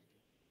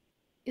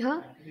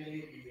 Yeah,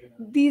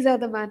 these are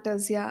the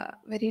matters. Yeah,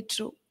 very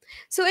true.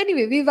 So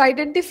anyway, we've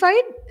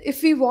identified,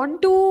 if we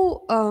want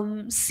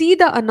to see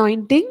the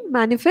anointing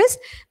manifest,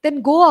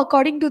 then go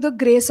according to the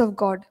grace of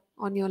God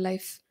on your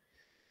life.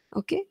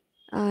 Okay.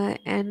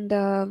 And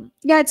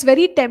yeah, it's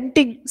very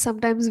tempting.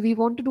 Sometimes we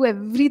want to do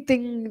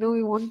everything,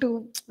 we want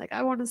to, like,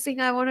 I want to sing,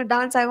 I want to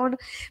dance, I want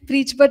to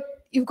preach, but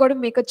you've got to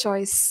make a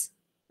choice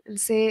and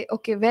say,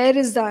 okay, where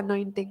is the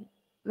anointing,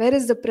 where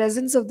is the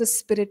presence of the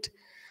Spirit?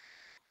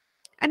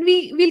 And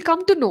we'll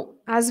come to know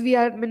as we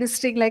are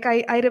ministering. Like,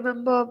 I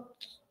remember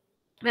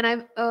when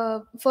I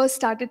first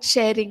started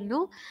sharing,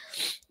 no,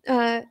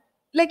 uh,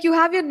 like, you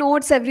have your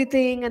notes,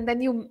 everything, and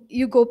then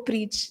you go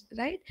preach,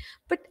 right?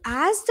 But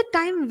as the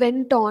time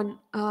went on,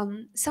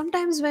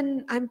 sometimes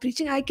when I'm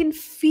preaching, I can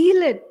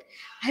feel it.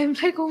 I'm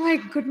like, oh my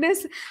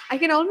goodness, I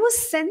can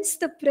almost sense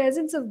the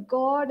presence of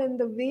God, and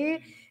the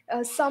way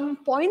some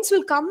points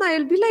will come, I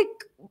will be like,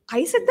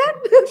 I said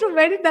that. From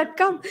where did that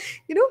come,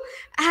 you know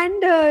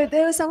and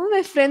there were some of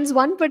my friends,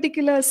 one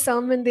particular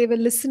sermon, they were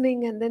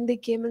listening, and then they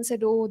came and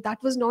said, oh, that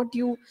was not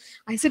you.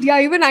 I said, yeah,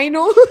 even I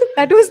know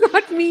that was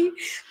not me,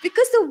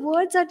 because the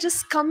words are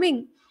just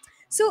coming.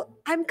 So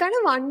I'm kind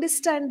of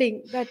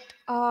understanding that,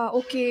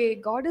 okay,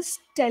 God is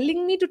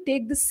telling me to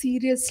take this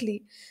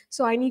seriously.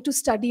 So I need to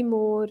study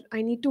more.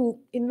 I need to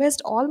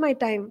invest all my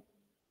time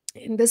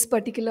in this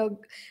particular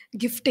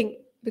gifting,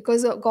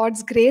 because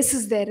God's grace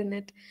is there in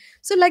it.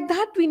 So like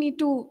that, we need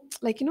to,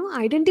 like,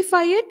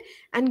 identify it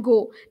and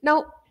go.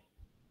 Now,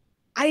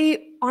 I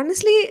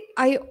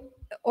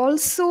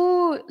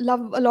also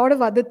love a lot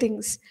of other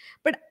things,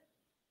 but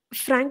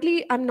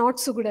frankly, I'm not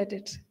so good at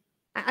it.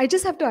 I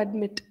just have to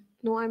admit,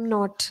 no, I'm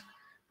not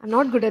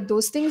good at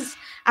those things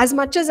as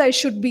much as I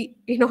should be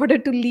in order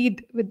to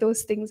lead with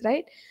those things,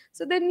 right?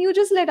 So then you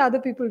just let other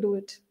people do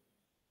it.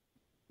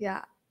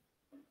 Yeah.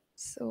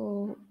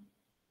 So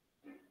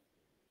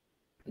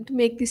to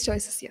make these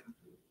choices, yeah.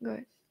 Go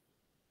ahead.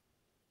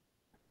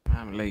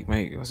 Like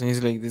my question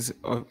is like this: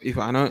 if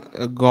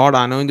God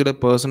anointed a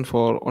person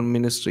for on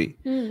ministry,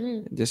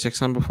 Mm-hmm. just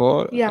example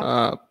for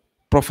Yeah.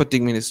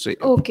 prophetic ministry,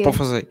 Okay.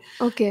 prophesy.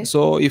 Okay.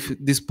 So if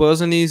this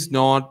person is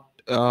not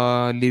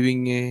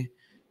living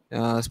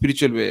a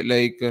spiritual way,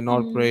 like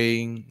not Mm.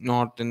 praying,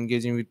 not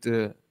engaging with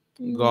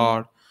Mm.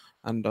 God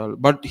and all,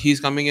 but he's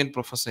coming and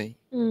prophesying.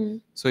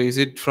 Mm. So is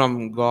it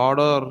from God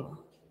or?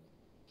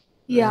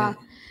 Yeah.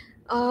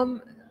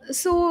 Um,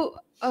 so,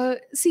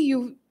 see,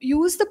 you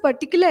use the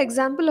particular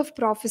example of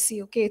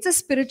prophecy. Okay, it's a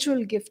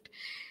spiritual gift.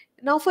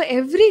 Now, for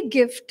every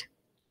gift,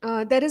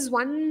 there is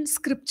one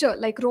scripture,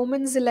 like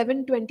Romans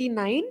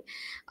 11:29,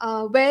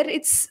 where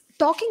it's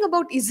talking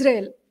about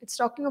Israel. It's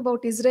talking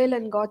about Israel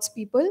and God's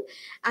people,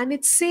 and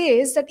it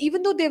says that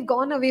even though they've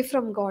gone away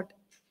from God,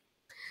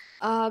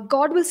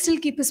 God will still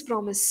keep his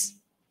promise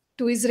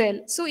to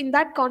Israel. So, in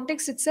that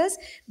context, it says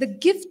the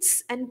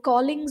gifts and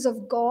callings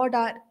of God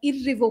are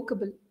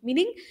irrevocable,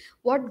 meaning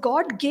what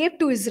God gave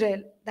to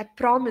Israel, that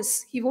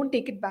promise, he won't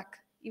take it back,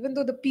 even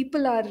though the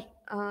people are,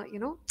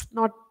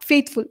 not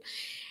faithful.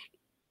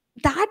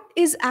 That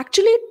is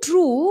actually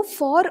true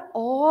for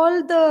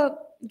all the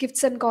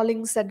gifts and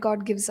callings that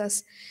God gives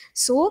us.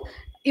 So,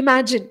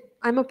 imagine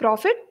I'm a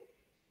prophet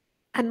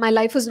and my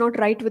life is not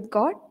right with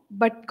God,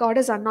 but God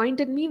has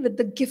anointed me with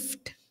the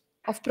gift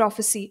of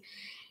prophecy.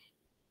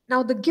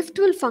 Now, the gift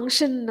will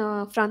function,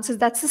 Francis.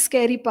 That's the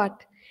scary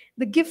part.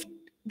 The gift,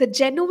 the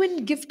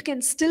genuine gift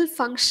can still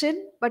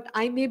function, but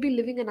I may be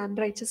living an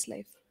unrighteous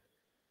life.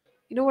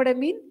 You know what I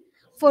mean?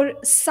 For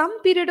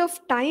some period of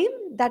time,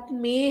 that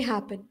may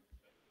happen.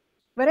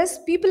 Whereas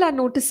people are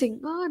noticing,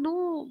 oh,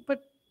 no,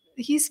 but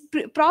he's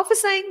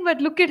prophesying,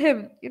 but look at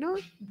him.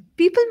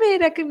 People may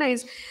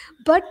recognize,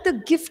 but the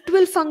gift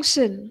will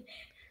function.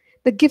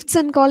 The gifts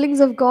and callings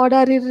of God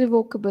are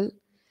irrevocable.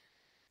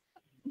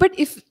 But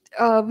if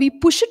we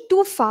push it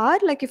too far,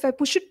 like if I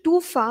push it too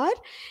far,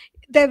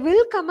 there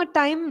will come a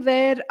time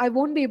where I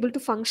won't be able to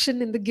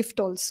function in the gift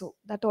also.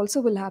 That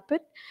also will happen.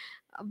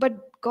 But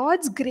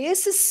God's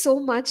grace is so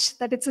much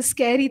that it's a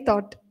scary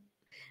thought.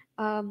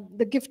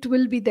 The gift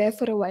will be there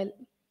for a while.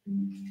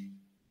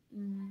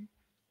 Mm.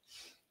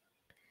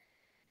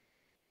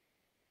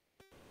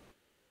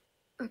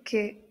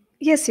 Okay.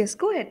 Yes, yes.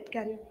 Go ahead.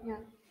 Carry on. Yeah.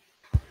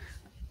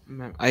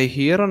 Ma'am, I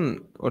hear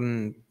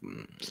on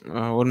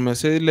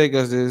message like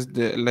as this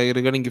like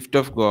regarding gift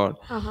of God.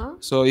 Uh-huh.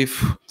 So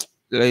if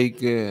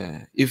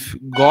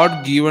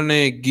God given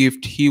a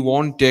gift, He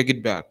won't take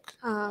it back.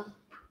 Uh,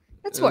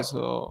 That's what.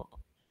 So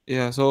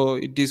yeah, so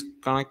it is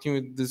connecting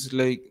with this,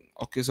 like,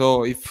 okay,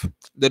 so if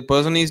that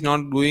person is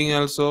not doing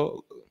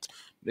also,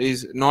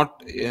 is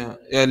not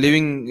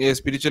living a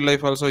spiritual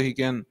life also, he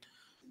can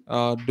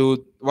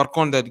do work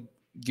on that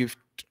gift.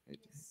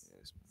 Yes.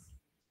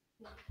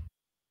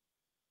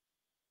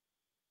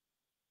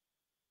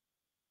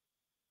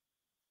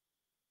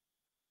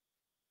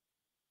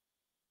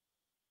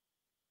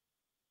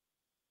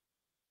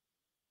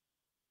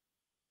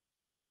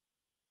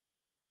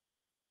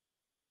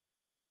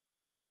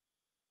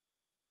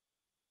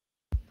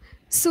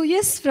 So,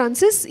 yes,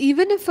 Francis,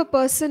 even if a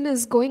person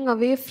is going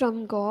away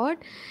from God,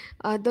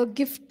 the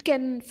gift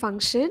can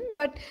function.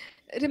 But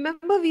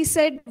remember, we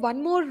said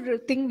one more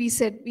thing we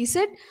said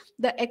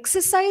the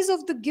exercise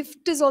of the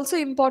gift is also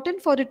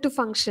important for it to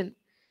function,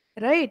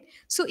 right?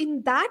 So,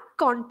 in that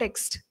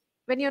context,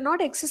 when you're not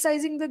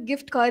exercising the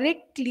gift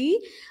correctly,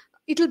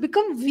 it will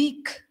become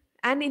weak.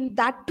 And in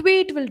that way,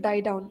 it will die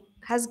down.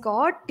 Has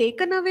God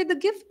taken away the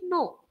gift?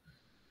 No,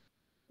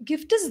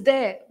 gift is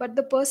there, but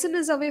the person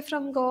is away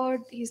from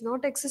God, he's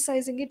not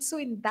exercising it, so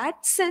in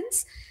that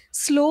sense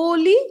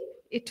slowly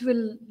it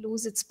will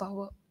lose its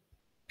power.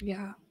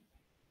 Yeah,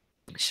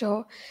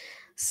 sure.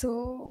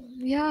 So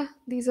yeah,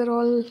 these are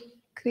all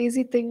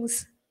crazy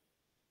things.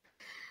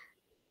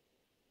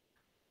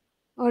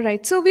 All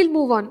right, so we'll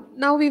move on.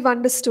 Now we've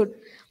understood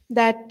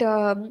that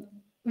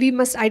we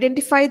must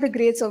identify the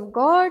grace of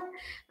God,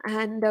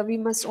 and we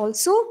must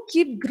also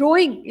keep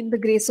growing in the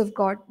grace of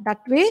God. That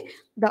way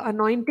the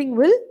anointing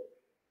will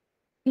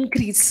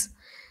increase.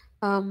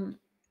 Now,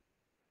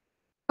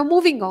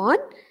 moving on,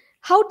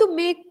 how to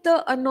make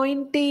the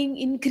anointing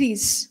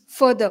increase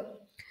further?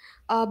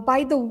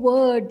 By the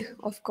word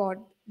of God.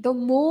 The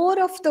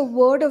more of the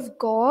word of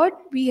God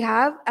we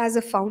have as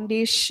a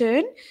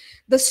foundation,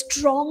 the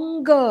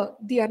stronger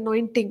the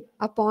anointing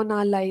upon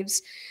our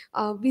lives.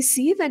 We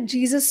see when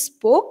Jesus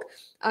spoke,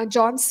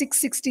 John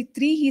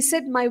 6:63, he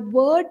said, "My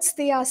words,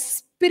 they are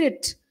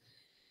spirit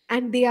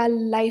and they are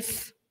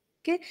life."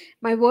 Okay,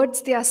 my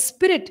words, they are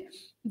spirit,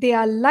 they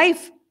are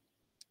life.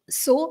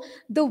 So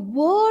the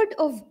word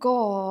of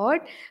God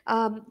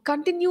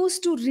continues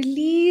to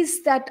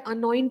release that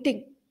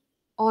anointing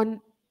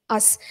on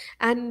us,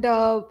 and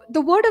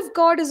the word of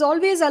God is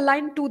always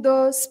aligned to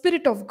the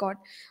spirit of God.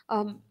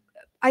 um,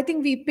 I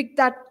think we picked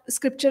that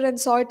scripture and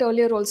saw it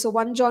earlier also,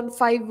 1 John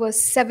 5 verse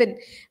 7,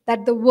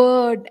 that the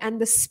word and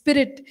the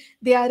spirit,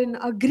 they are in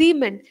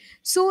agreement.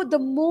 So the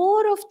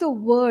more of the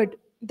word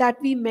that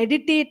we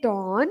meditate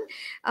on,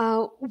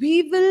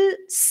 we will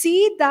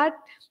see that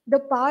the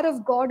power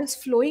of God is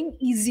flowing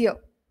easier.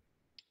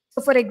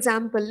 So, for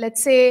example,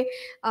 let's say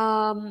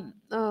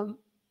the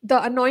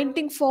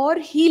anointing for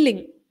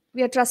healing.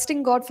 We are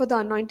trusting God for the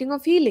anointing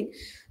of healing.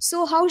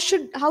 So, how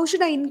should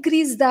I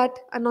increase that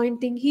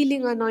anointing,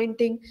 healing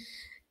anointing?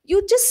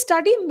 You just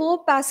study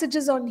more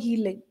passages on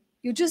healing.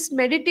 You just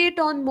meditate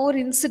on more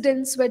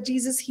incidents where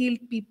Jesus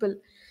healed people.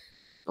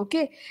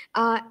 Okay,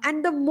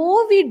 and the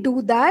more we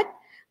do that,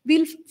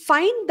 we'll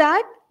find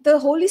that the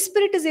Holy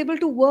Spirit is able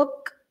to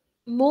work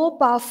more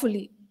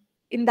powerfully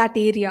in that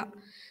area.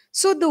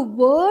 So the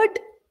word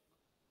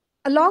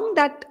along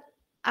that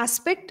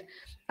aspect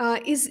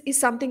is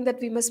something that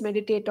we must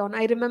meditate on.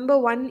 I remember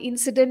one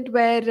incident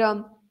where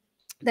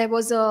there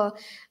was a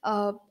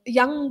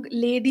young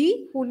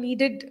lady who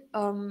needed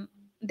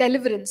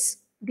deliverance,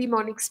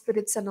 demonic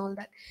spirits and all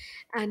that,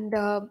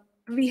 and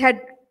we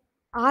had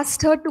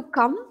asked her to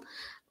come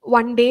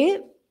one day.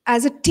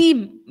 As a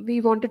team,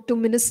 we wanted to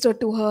minister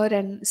to her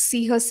and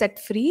see her set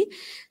free.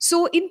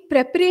 So in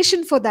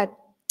preparation for that,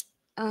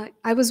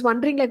 I was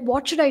wondering, like,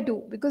 what should I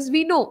do? Because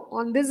we know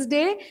on this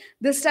day,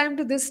 this time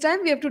to this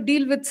time, we have to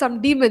deal with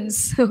some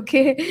demons.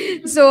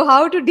 Okay. So,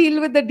 how to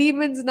deal with the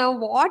demons now?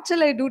 What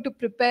shall I do to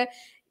prepare?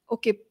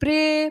 Okay,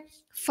 pray,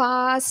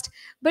 fast,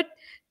 but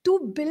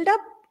to build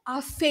up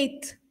our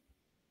faith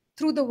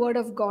through the word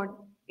of God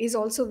is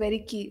also very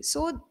key.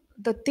 So,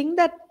 the thing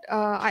that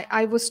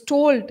I was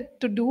told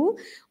to do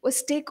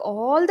was take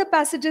all the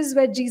passages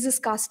where Jesus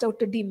cast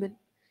out a demon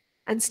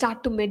and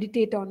start to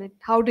meditate on it.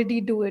 How did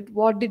he do it?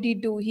 What did he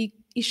do? He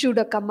issued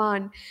a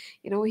command.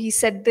 He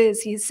said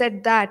this, he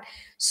said that.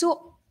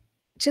 So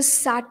just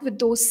sat with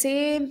those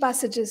same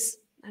passages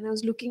and I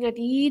was looking at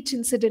each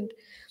incident.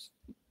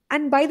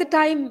 And by the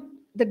time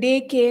the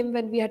day came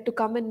when we had to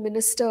come and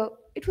minister,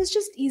 it was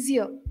just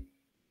easier.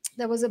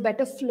 There was a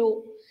better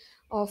flow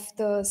of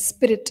the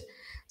spirit.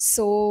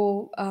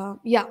 So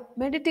yeah,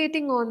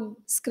 meditating on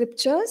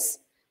scriptures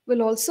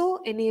will also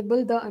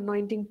enable the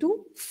anointing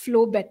to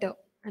flow better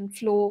and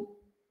flow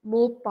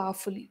more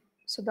powerfully.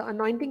 So the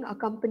anointing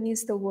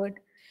accompanies the word,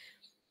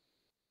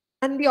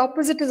 and the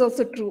opposite is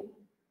also true.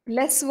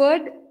 Less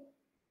word,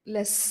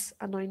 less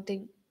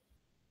anointing.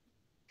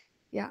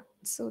 Yeah,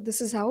 so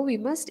this is how we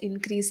must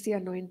increase the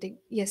anointing.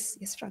 Yes,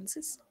 yes,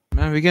 Francis.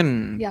 Man, we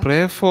can Yeah.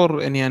 pray for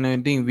any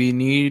anointing. We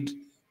need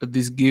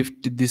this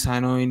gift, this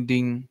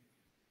anointing.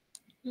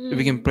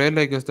 We can Hmm. pray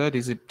like us. That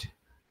is it.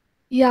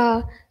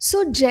 Yeah,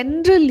 so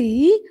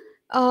generally,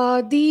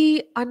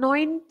 The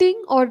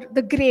anointing or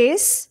the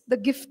grace, the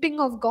gifting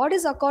of God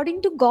is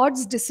according to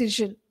God's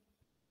decision.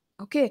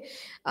 Okay.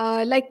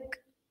 Like,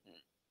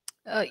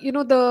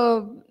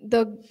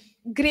 the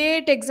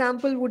great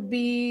example would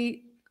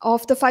be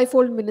of the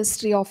fivefold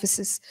ministry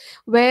offices,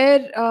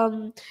 where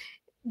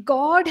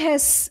God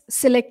has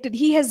selected,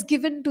 He has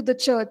given to the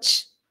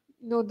church,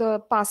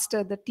 the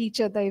pastor, the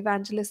teacher, the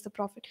evangelist, the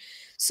prophet.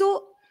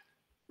 So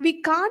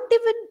we can't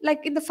even,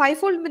 like in the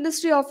fivefold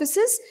ministry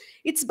offices,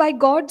 it's by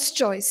God's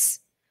choice.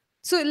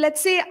 So let's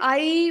say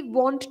I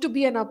want to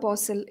be an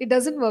apostle, it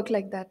doesn't work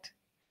like that.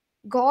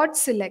 God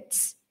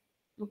selects.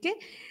 Okay.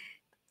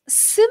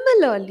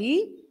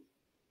 Similarly,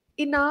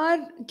 in our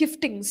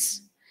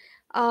giftings,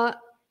 uh,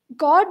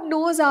 God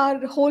knows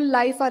our whole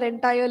life, our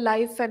entire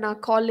life, and our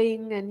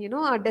calling, and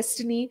our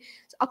destiny.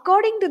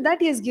 According to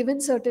that, He has given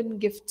certain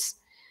gifts.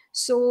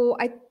 So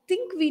I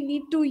think we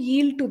need to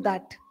yield to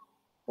that,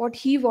 what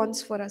He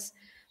wants for us.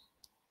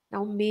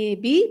 Now,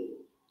 maybe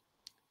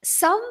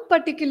some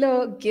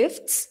particular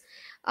gifts,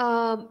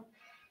 um,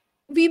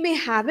 we may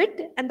have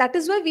it, and that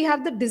is why we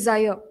have the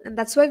desire, and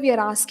that's why we are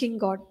asking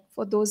God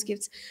for those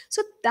gifts.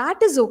 So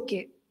that is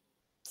okay.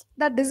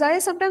 That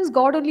desire, sometimes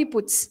God only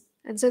puts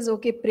and says,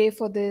 okay, pray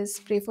for this,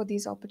 pray for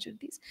these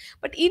opportunities.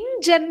 But in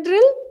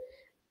general,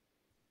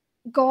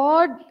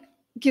 God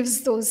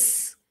gives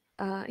those,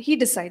 He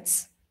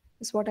decides,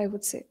 is what I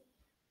would say.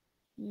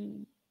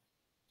 Mm,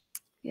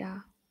 yeah.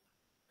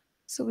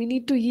 So we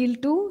need to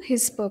yield to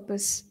His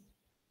purpose.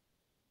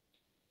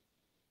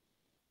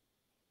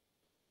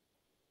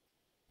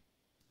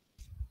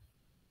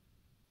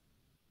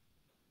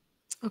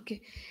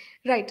 Okay,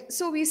 right.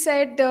 So we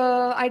said,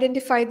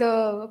 identify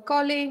the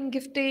calling,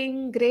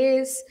 gifting,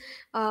 grace,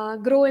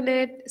 grow in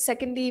it.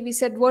 Secondly, we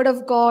said word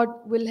of God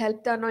will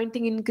help the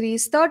anointing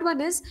increase. Third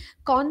one is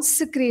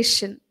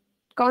consecration.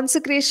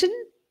 Consecration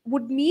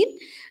would mean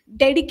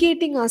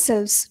dedicating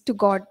ourselves to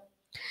God.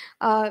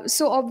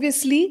 So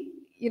obviously,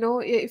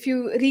 if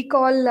you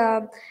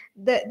recall,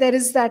 there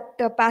is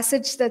that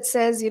passage that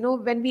says,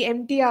 when we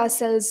empty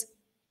ourselves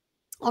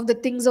of the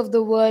things of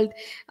the world,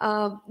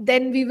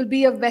 then we will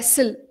be a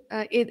vessel,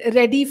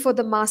 ready for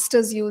the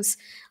master's use.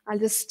 I'll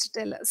just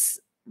tell us.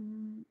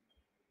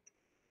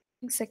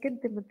 Second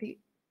Timothy,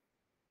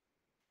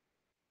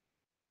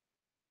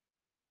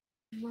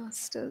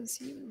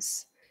 master's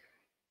use.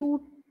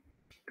 Two,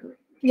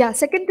 yeah,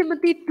 Second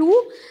Timothy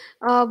 2,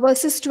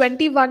 verses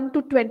 21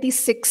 to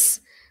 26.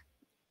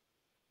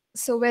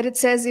 So where it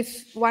says,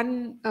 if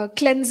one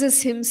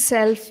cleanses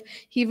himself,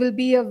 he will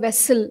be a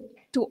vessel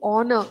to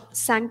honor,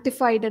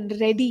 sanctified and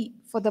ready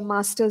for the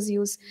master's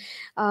use,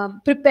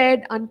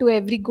 prepared unto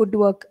every good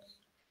work.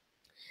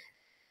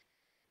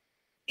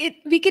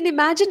 We can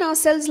imagine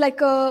ourselves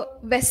like a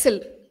vessel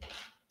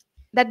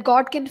that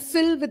God can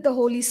fill with the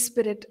Holy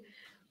Spirit.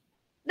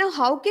 Now,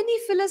 how can He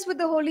fill us with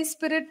the Holy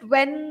Spirit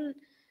when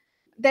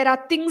there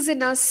are things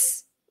in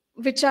us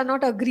which are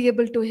not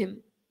agreeable to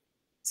Him?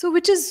 So,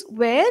 which is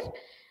where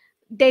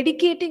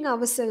dedicating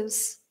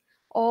ourselves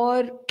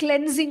or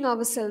cleansing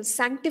ourselves,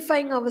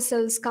 sanctifying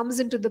ourselves comes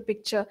into the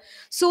picture.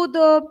 So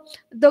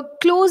the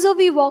closer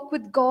we walk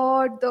with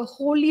God, the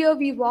holier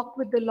we walk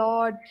with the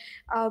Lord,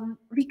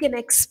 we can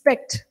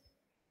expect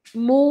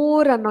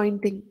more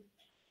anointing,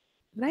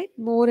 right?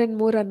 More and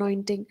more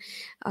anointing,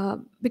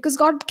 because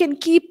God can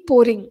keep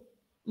pouring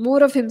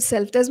more of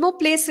Himself. There's more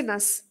place in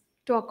us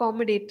to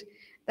accommodate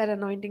that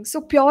anointing. So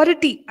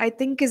purity, I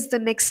think, is the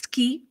next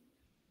key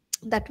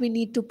that we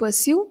need to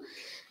pursue,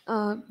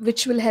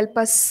 which will help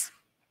us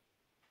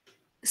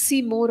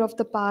see more of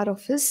the power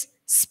of His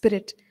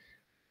Spirit.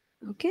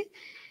 Okay,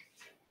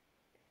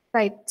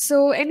 right.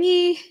 So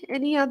any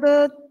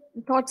other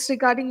thoughts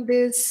regarding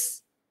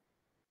this?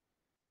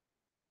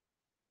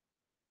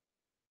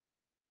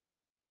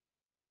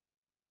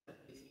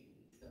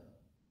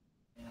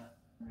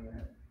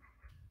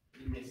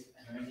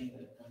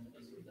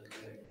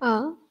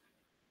 uh,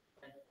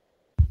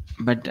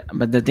 But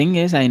the thing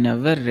is, I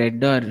never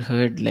read or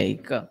heard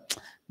like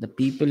the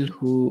people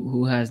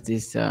who has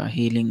this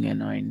healing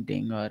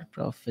anointing or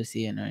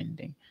prophecy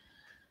anointing.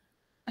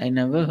 I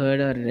never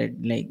heard or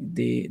read like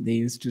they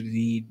used to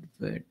read,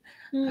 but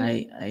hmm,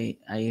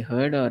 I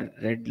heard or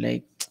read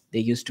like they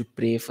used to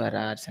pray for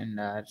hours and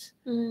hours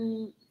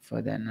hmm,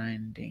 for the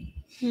anointing.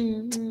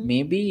 hmm.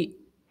 Maybe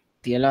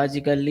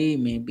theologically,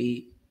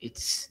 maybe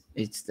it's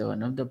the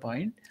one of the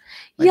point,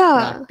 but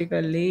Yeah.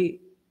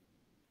 practically,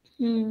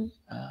 Hmm.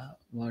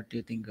 what do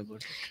you think about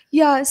it?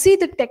 Yeah, see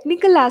the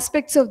technical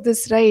aspects of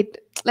this, right?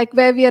 Like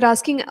where we are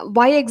asking,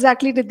 why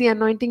exactly did the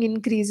anointing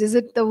increase? Is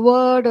it the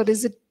word or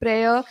is it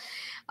prayer?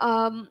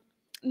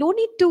 No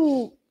need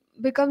to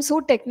become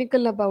so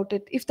technical about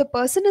it. If the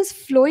person is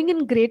flowing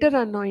in greater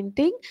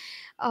anointing,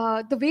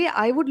 the way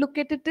I would look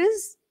at it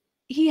is,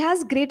 he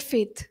has great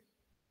faith.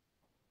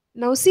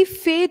 Now, see,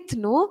 faith,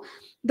 no,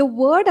 the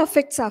word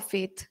affects our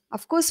faith.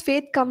 Of course,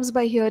 faith comes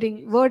by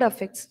hearing, word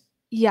affects.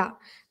 Yeah,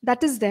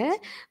 that is there.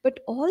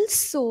 But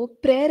also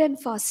prayer and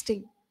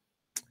fasting.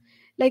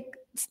 Like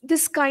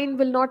this kind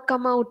will not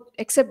come out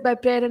except by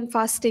prayer and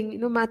fasting,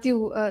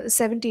 Matthew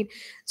 17.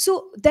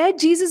 So there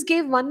Jesus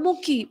gave one more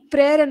key: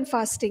 prayer and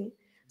fasting.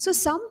 So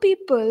some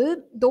people,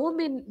 though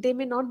they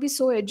may not be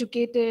so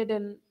educated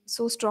and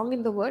so strong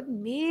in the word,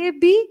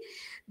 maybe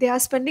they are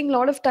spending a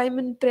lot of time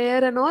in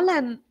prayer and all,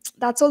 and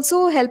that's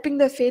also helping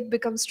their faith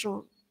become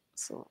strong.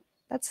 So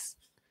that's,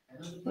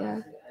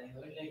 yeah.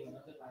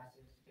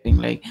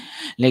 Sharing,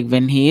 like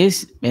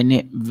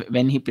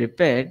when he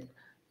prepared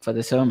for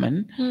the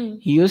sermon, Hmm.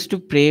 he used to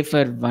pray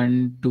for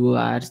 1 2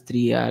 hours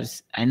 3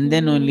 hours, and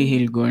then only Hmm.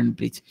 he'll go and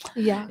preach.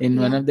 Yeah, In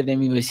one yeah. of the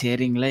time he was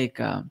sharing,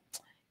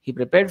 he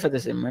prepared for the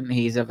sermon.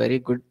 He is a very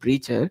good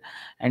preacher,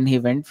 and he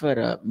went for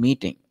a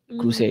meeting, Hmm.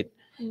 crusade.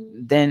 Hmm.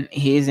 Then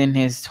he is in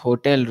his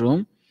hotel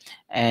room,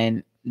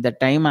 and the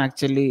time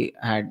actually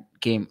had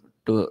came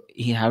to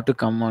he have to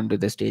come onto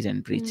the stage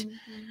and preach. Hmm.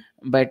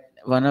 Hmm. But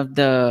one of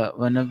the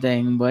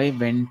young boy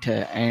went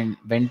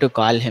to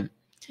call him.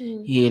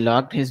 Hmm. He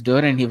locked his door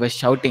and he was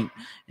shouting,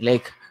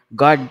 like,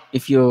 God,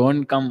 if you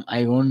won't come,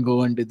 I won't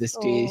go onto the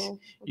stage. Oh,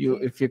 You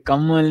okay. If you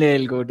come only,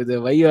 I'll go to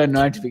the, why you are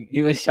not speaking.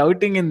 He was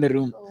shouting in the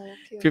room. Oh,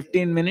 okay, okay.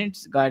 15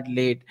 minutes got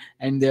late,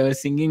 and they were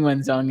singing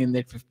one song in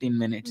that 15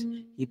 minutes.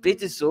 Mm, He mm,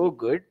 preaches so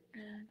good.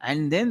 mm,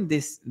 And then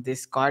this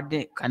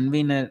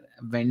convener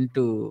went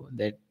to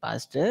that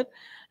pastor,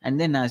 and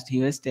then asked.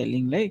 He was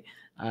telling, like,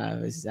 I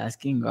was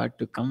asking God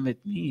to come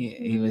with me.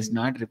 He was mm.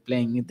 not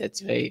replying me.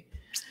 That's why.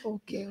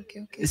 Okay, okay,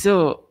 okay.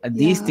 So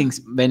these Yeah.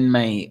 things, when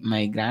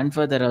my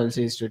grandfather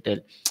also used to tell,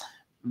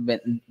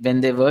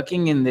 when they're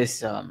working in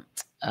this Mm,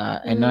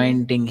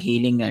 anointing,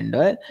 healing, and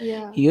all,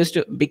 yeah. he used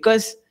to,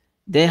 because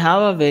they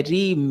have a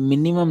very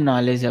minimum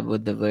knowledge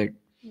about the word.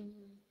 Mm,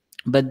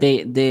 But they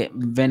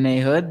when I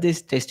heard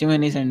these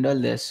testimonies and all,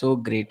 they're so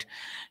great.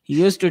 He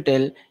used to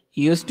tell,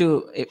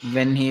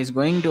 when he is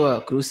going to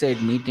a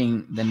crusade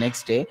meeting the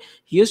next day,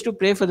 he used to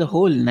pray for the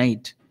whole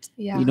night.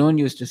 He yeah, don't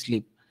used to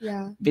sleep. yeah,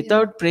 yeah.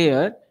 Without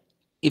prayer,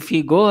 if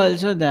he go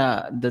also,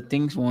 the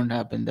things won't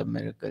happen, the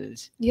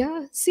miracles.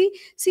 Yeah, see,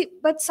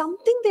 but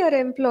something they are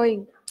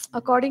employing,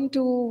 according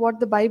to what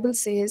the Bible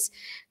says,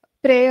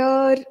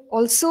 prayer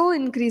also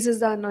increases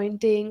the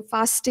anointing,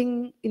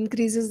 fasting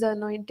increases the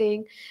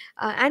anointing,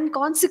 and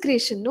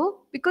consecration, no?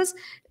 Because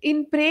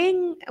in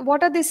praying,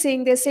 what are they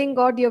saying? They're saying,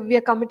 God, we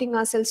are committing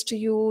ourselves to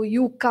you,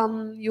 you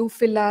come, you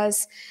fill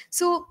us.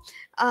 So,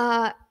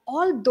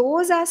 all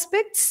those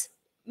aspects,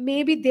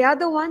 maybe they are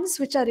the ones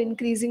which are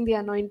increasing the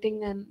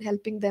anointing and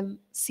helping them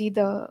see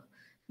the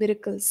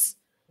miracles.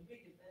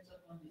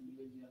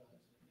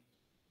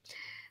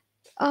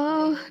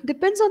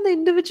 Depends on the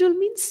individual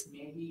means.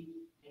 Maybe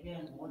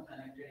I'm more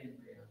connected in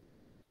prayer.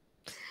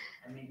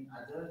 I mean,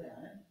 other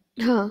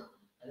than, Huh.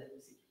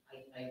 see,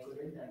 I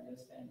couldn't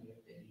understand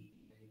it very,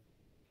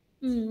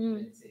 Mm-hmm.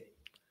 let's say,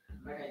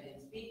 but I can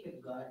speak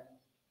with God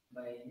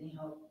by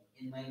anyhow,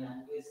 in my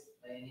language,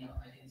 by anyhow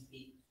I can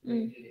speak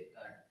Mm. fluently with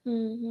God.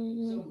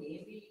 Mm-hmm. So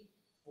maybe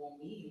for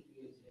me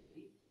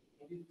individually,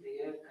 maybe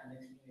prayer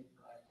connects me with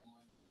God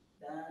more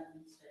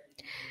than studying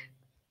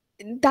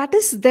the word. That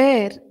is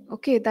there.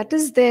 Okay, that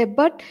is there.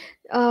 But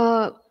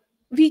uh,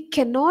 we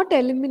cannot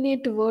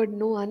eliminate word,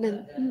 no,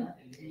 Anand. They're not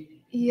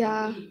eliminating.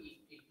 Yeah. Maybe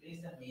it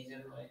plays a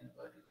major role in a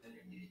particular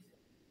individual.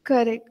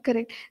 Correct,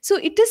 correct. So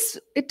it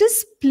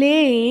is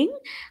playing,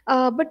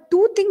 but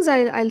two things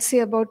I'll say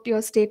about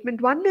your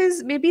statement. One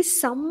is maybe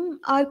some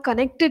are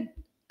connected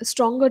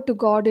stronger to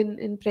God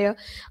in prayer.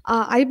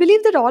 I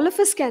believe that all of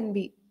us can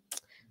be.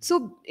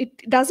 So it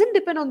doesn't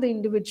depend on the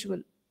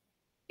individual.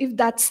 If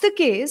that's the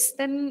case,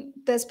 then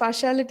there's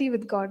partiality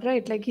with God,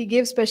 right? Like He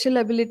gave special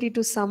ability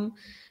to some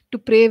to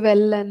pray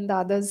well and the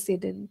others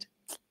didn't.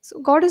 So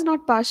God is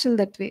not partial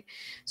that way.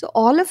 So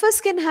all of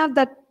us can have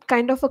that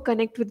kind of a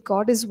connect with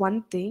God, is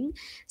one thing.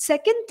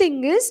 Second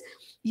thing is,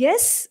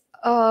 yes,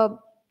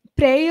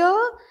 prayer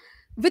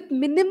with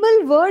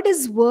minimal word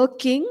is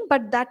working,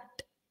 but that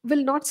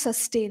will not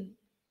sustain.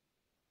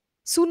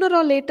 Sooner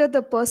or later,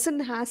 the person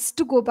has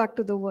to go back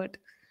to the word.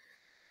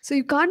 So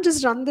you can't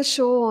just run the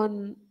show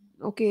on,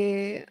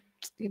 okay,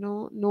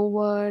 no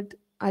word.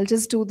 I'll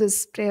just do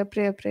this prayer,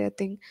 prayer, prayer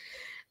thing.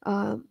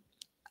 Um,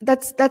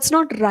 that's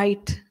not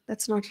right.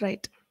 That's not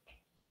right.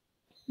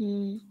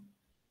 Hmm.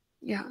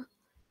 Yeah.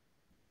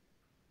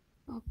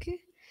 Okay.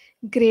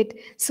 Great.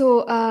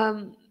 So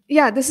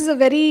yeah, this is a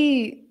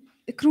very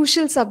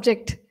crucial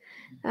subject,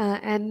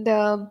 and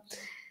I'm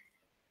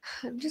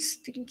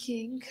just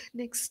thinking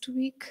next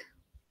week.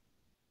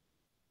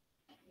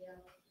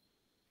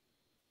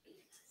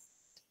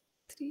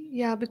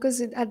 Yeah,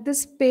 because at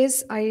this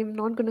pace, I am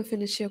not going to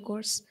finish your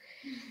course.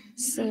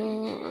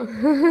 So,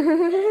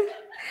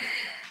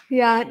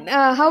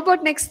 yeah. How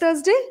about next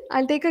Thursday?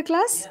 I'll take a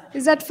class.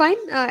 Is that fine?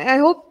 I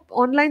hope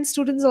online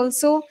students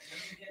also Once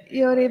you get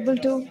you're recorded, able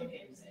you to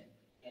can send,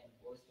 you can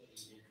post the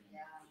video to me.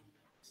 Yeah,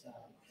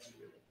 you can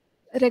do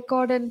that.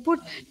 record and put.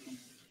 You can put it.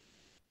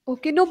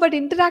 Okay, no, but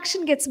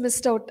interaction gets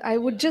missed out. I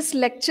would just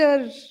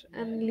lecture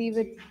and leave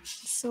it.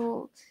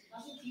 So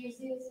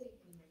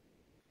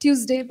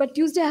Tuesday, but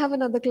Tuesday I have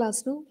another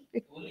class, no?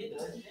 Only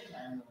Thursday,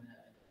 ma'am don't have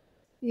any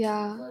class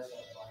Yeah. because of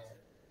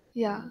boys.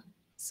 Yeah.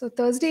 So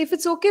Thursday, if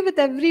it's okay with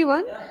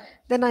everyone,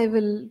 then I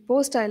will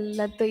post. I'll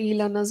let the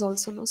e-learners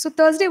also know. So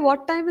Thursday,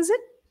 what time is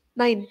it?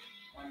 9.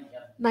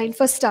 9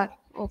 for start.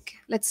 Okay,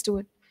 let's do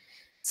it.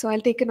 So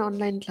I'll take an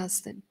online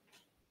class then.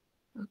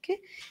 Okay,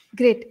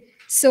 great.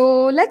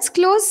 So let's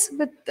close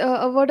with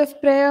a word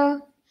of prayer.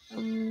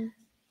 Um,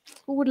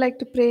 who would like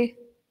to pray?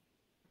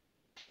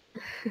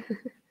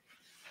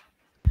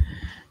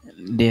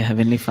 Dear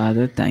Heavenly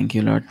Father, thank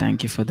you, Lord.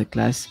 Thank you for the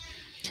class.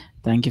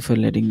 Thank you for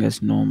letting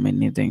us know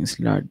many things,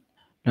 Lord.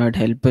 Lord,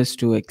 help us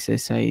to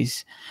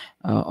exercise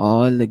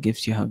all the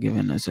gifts you have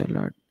given us, oh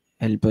Lord.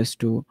 Help us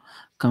to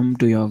come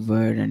to your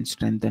word and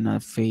strengthen our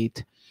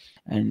faith,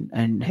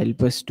 and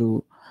help us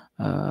to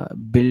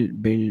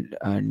build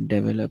and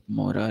develop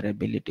more our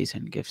abilities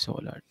and gifts, oh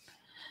Lord.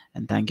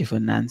 And thank you for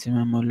Nancy,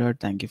 ma'am, oh Lord.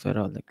 Thank you for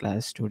all the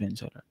class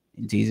students, oh Lord.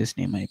 In Jesus'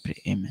 name I pray.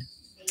 Amen.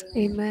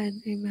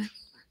 Amen. Amen.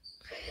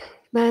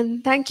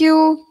 Man, thank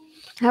you.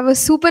 Have a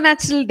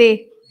supernatural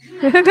day.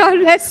 God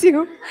bless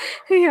you.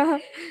 Yeah.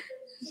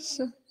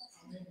 Sure.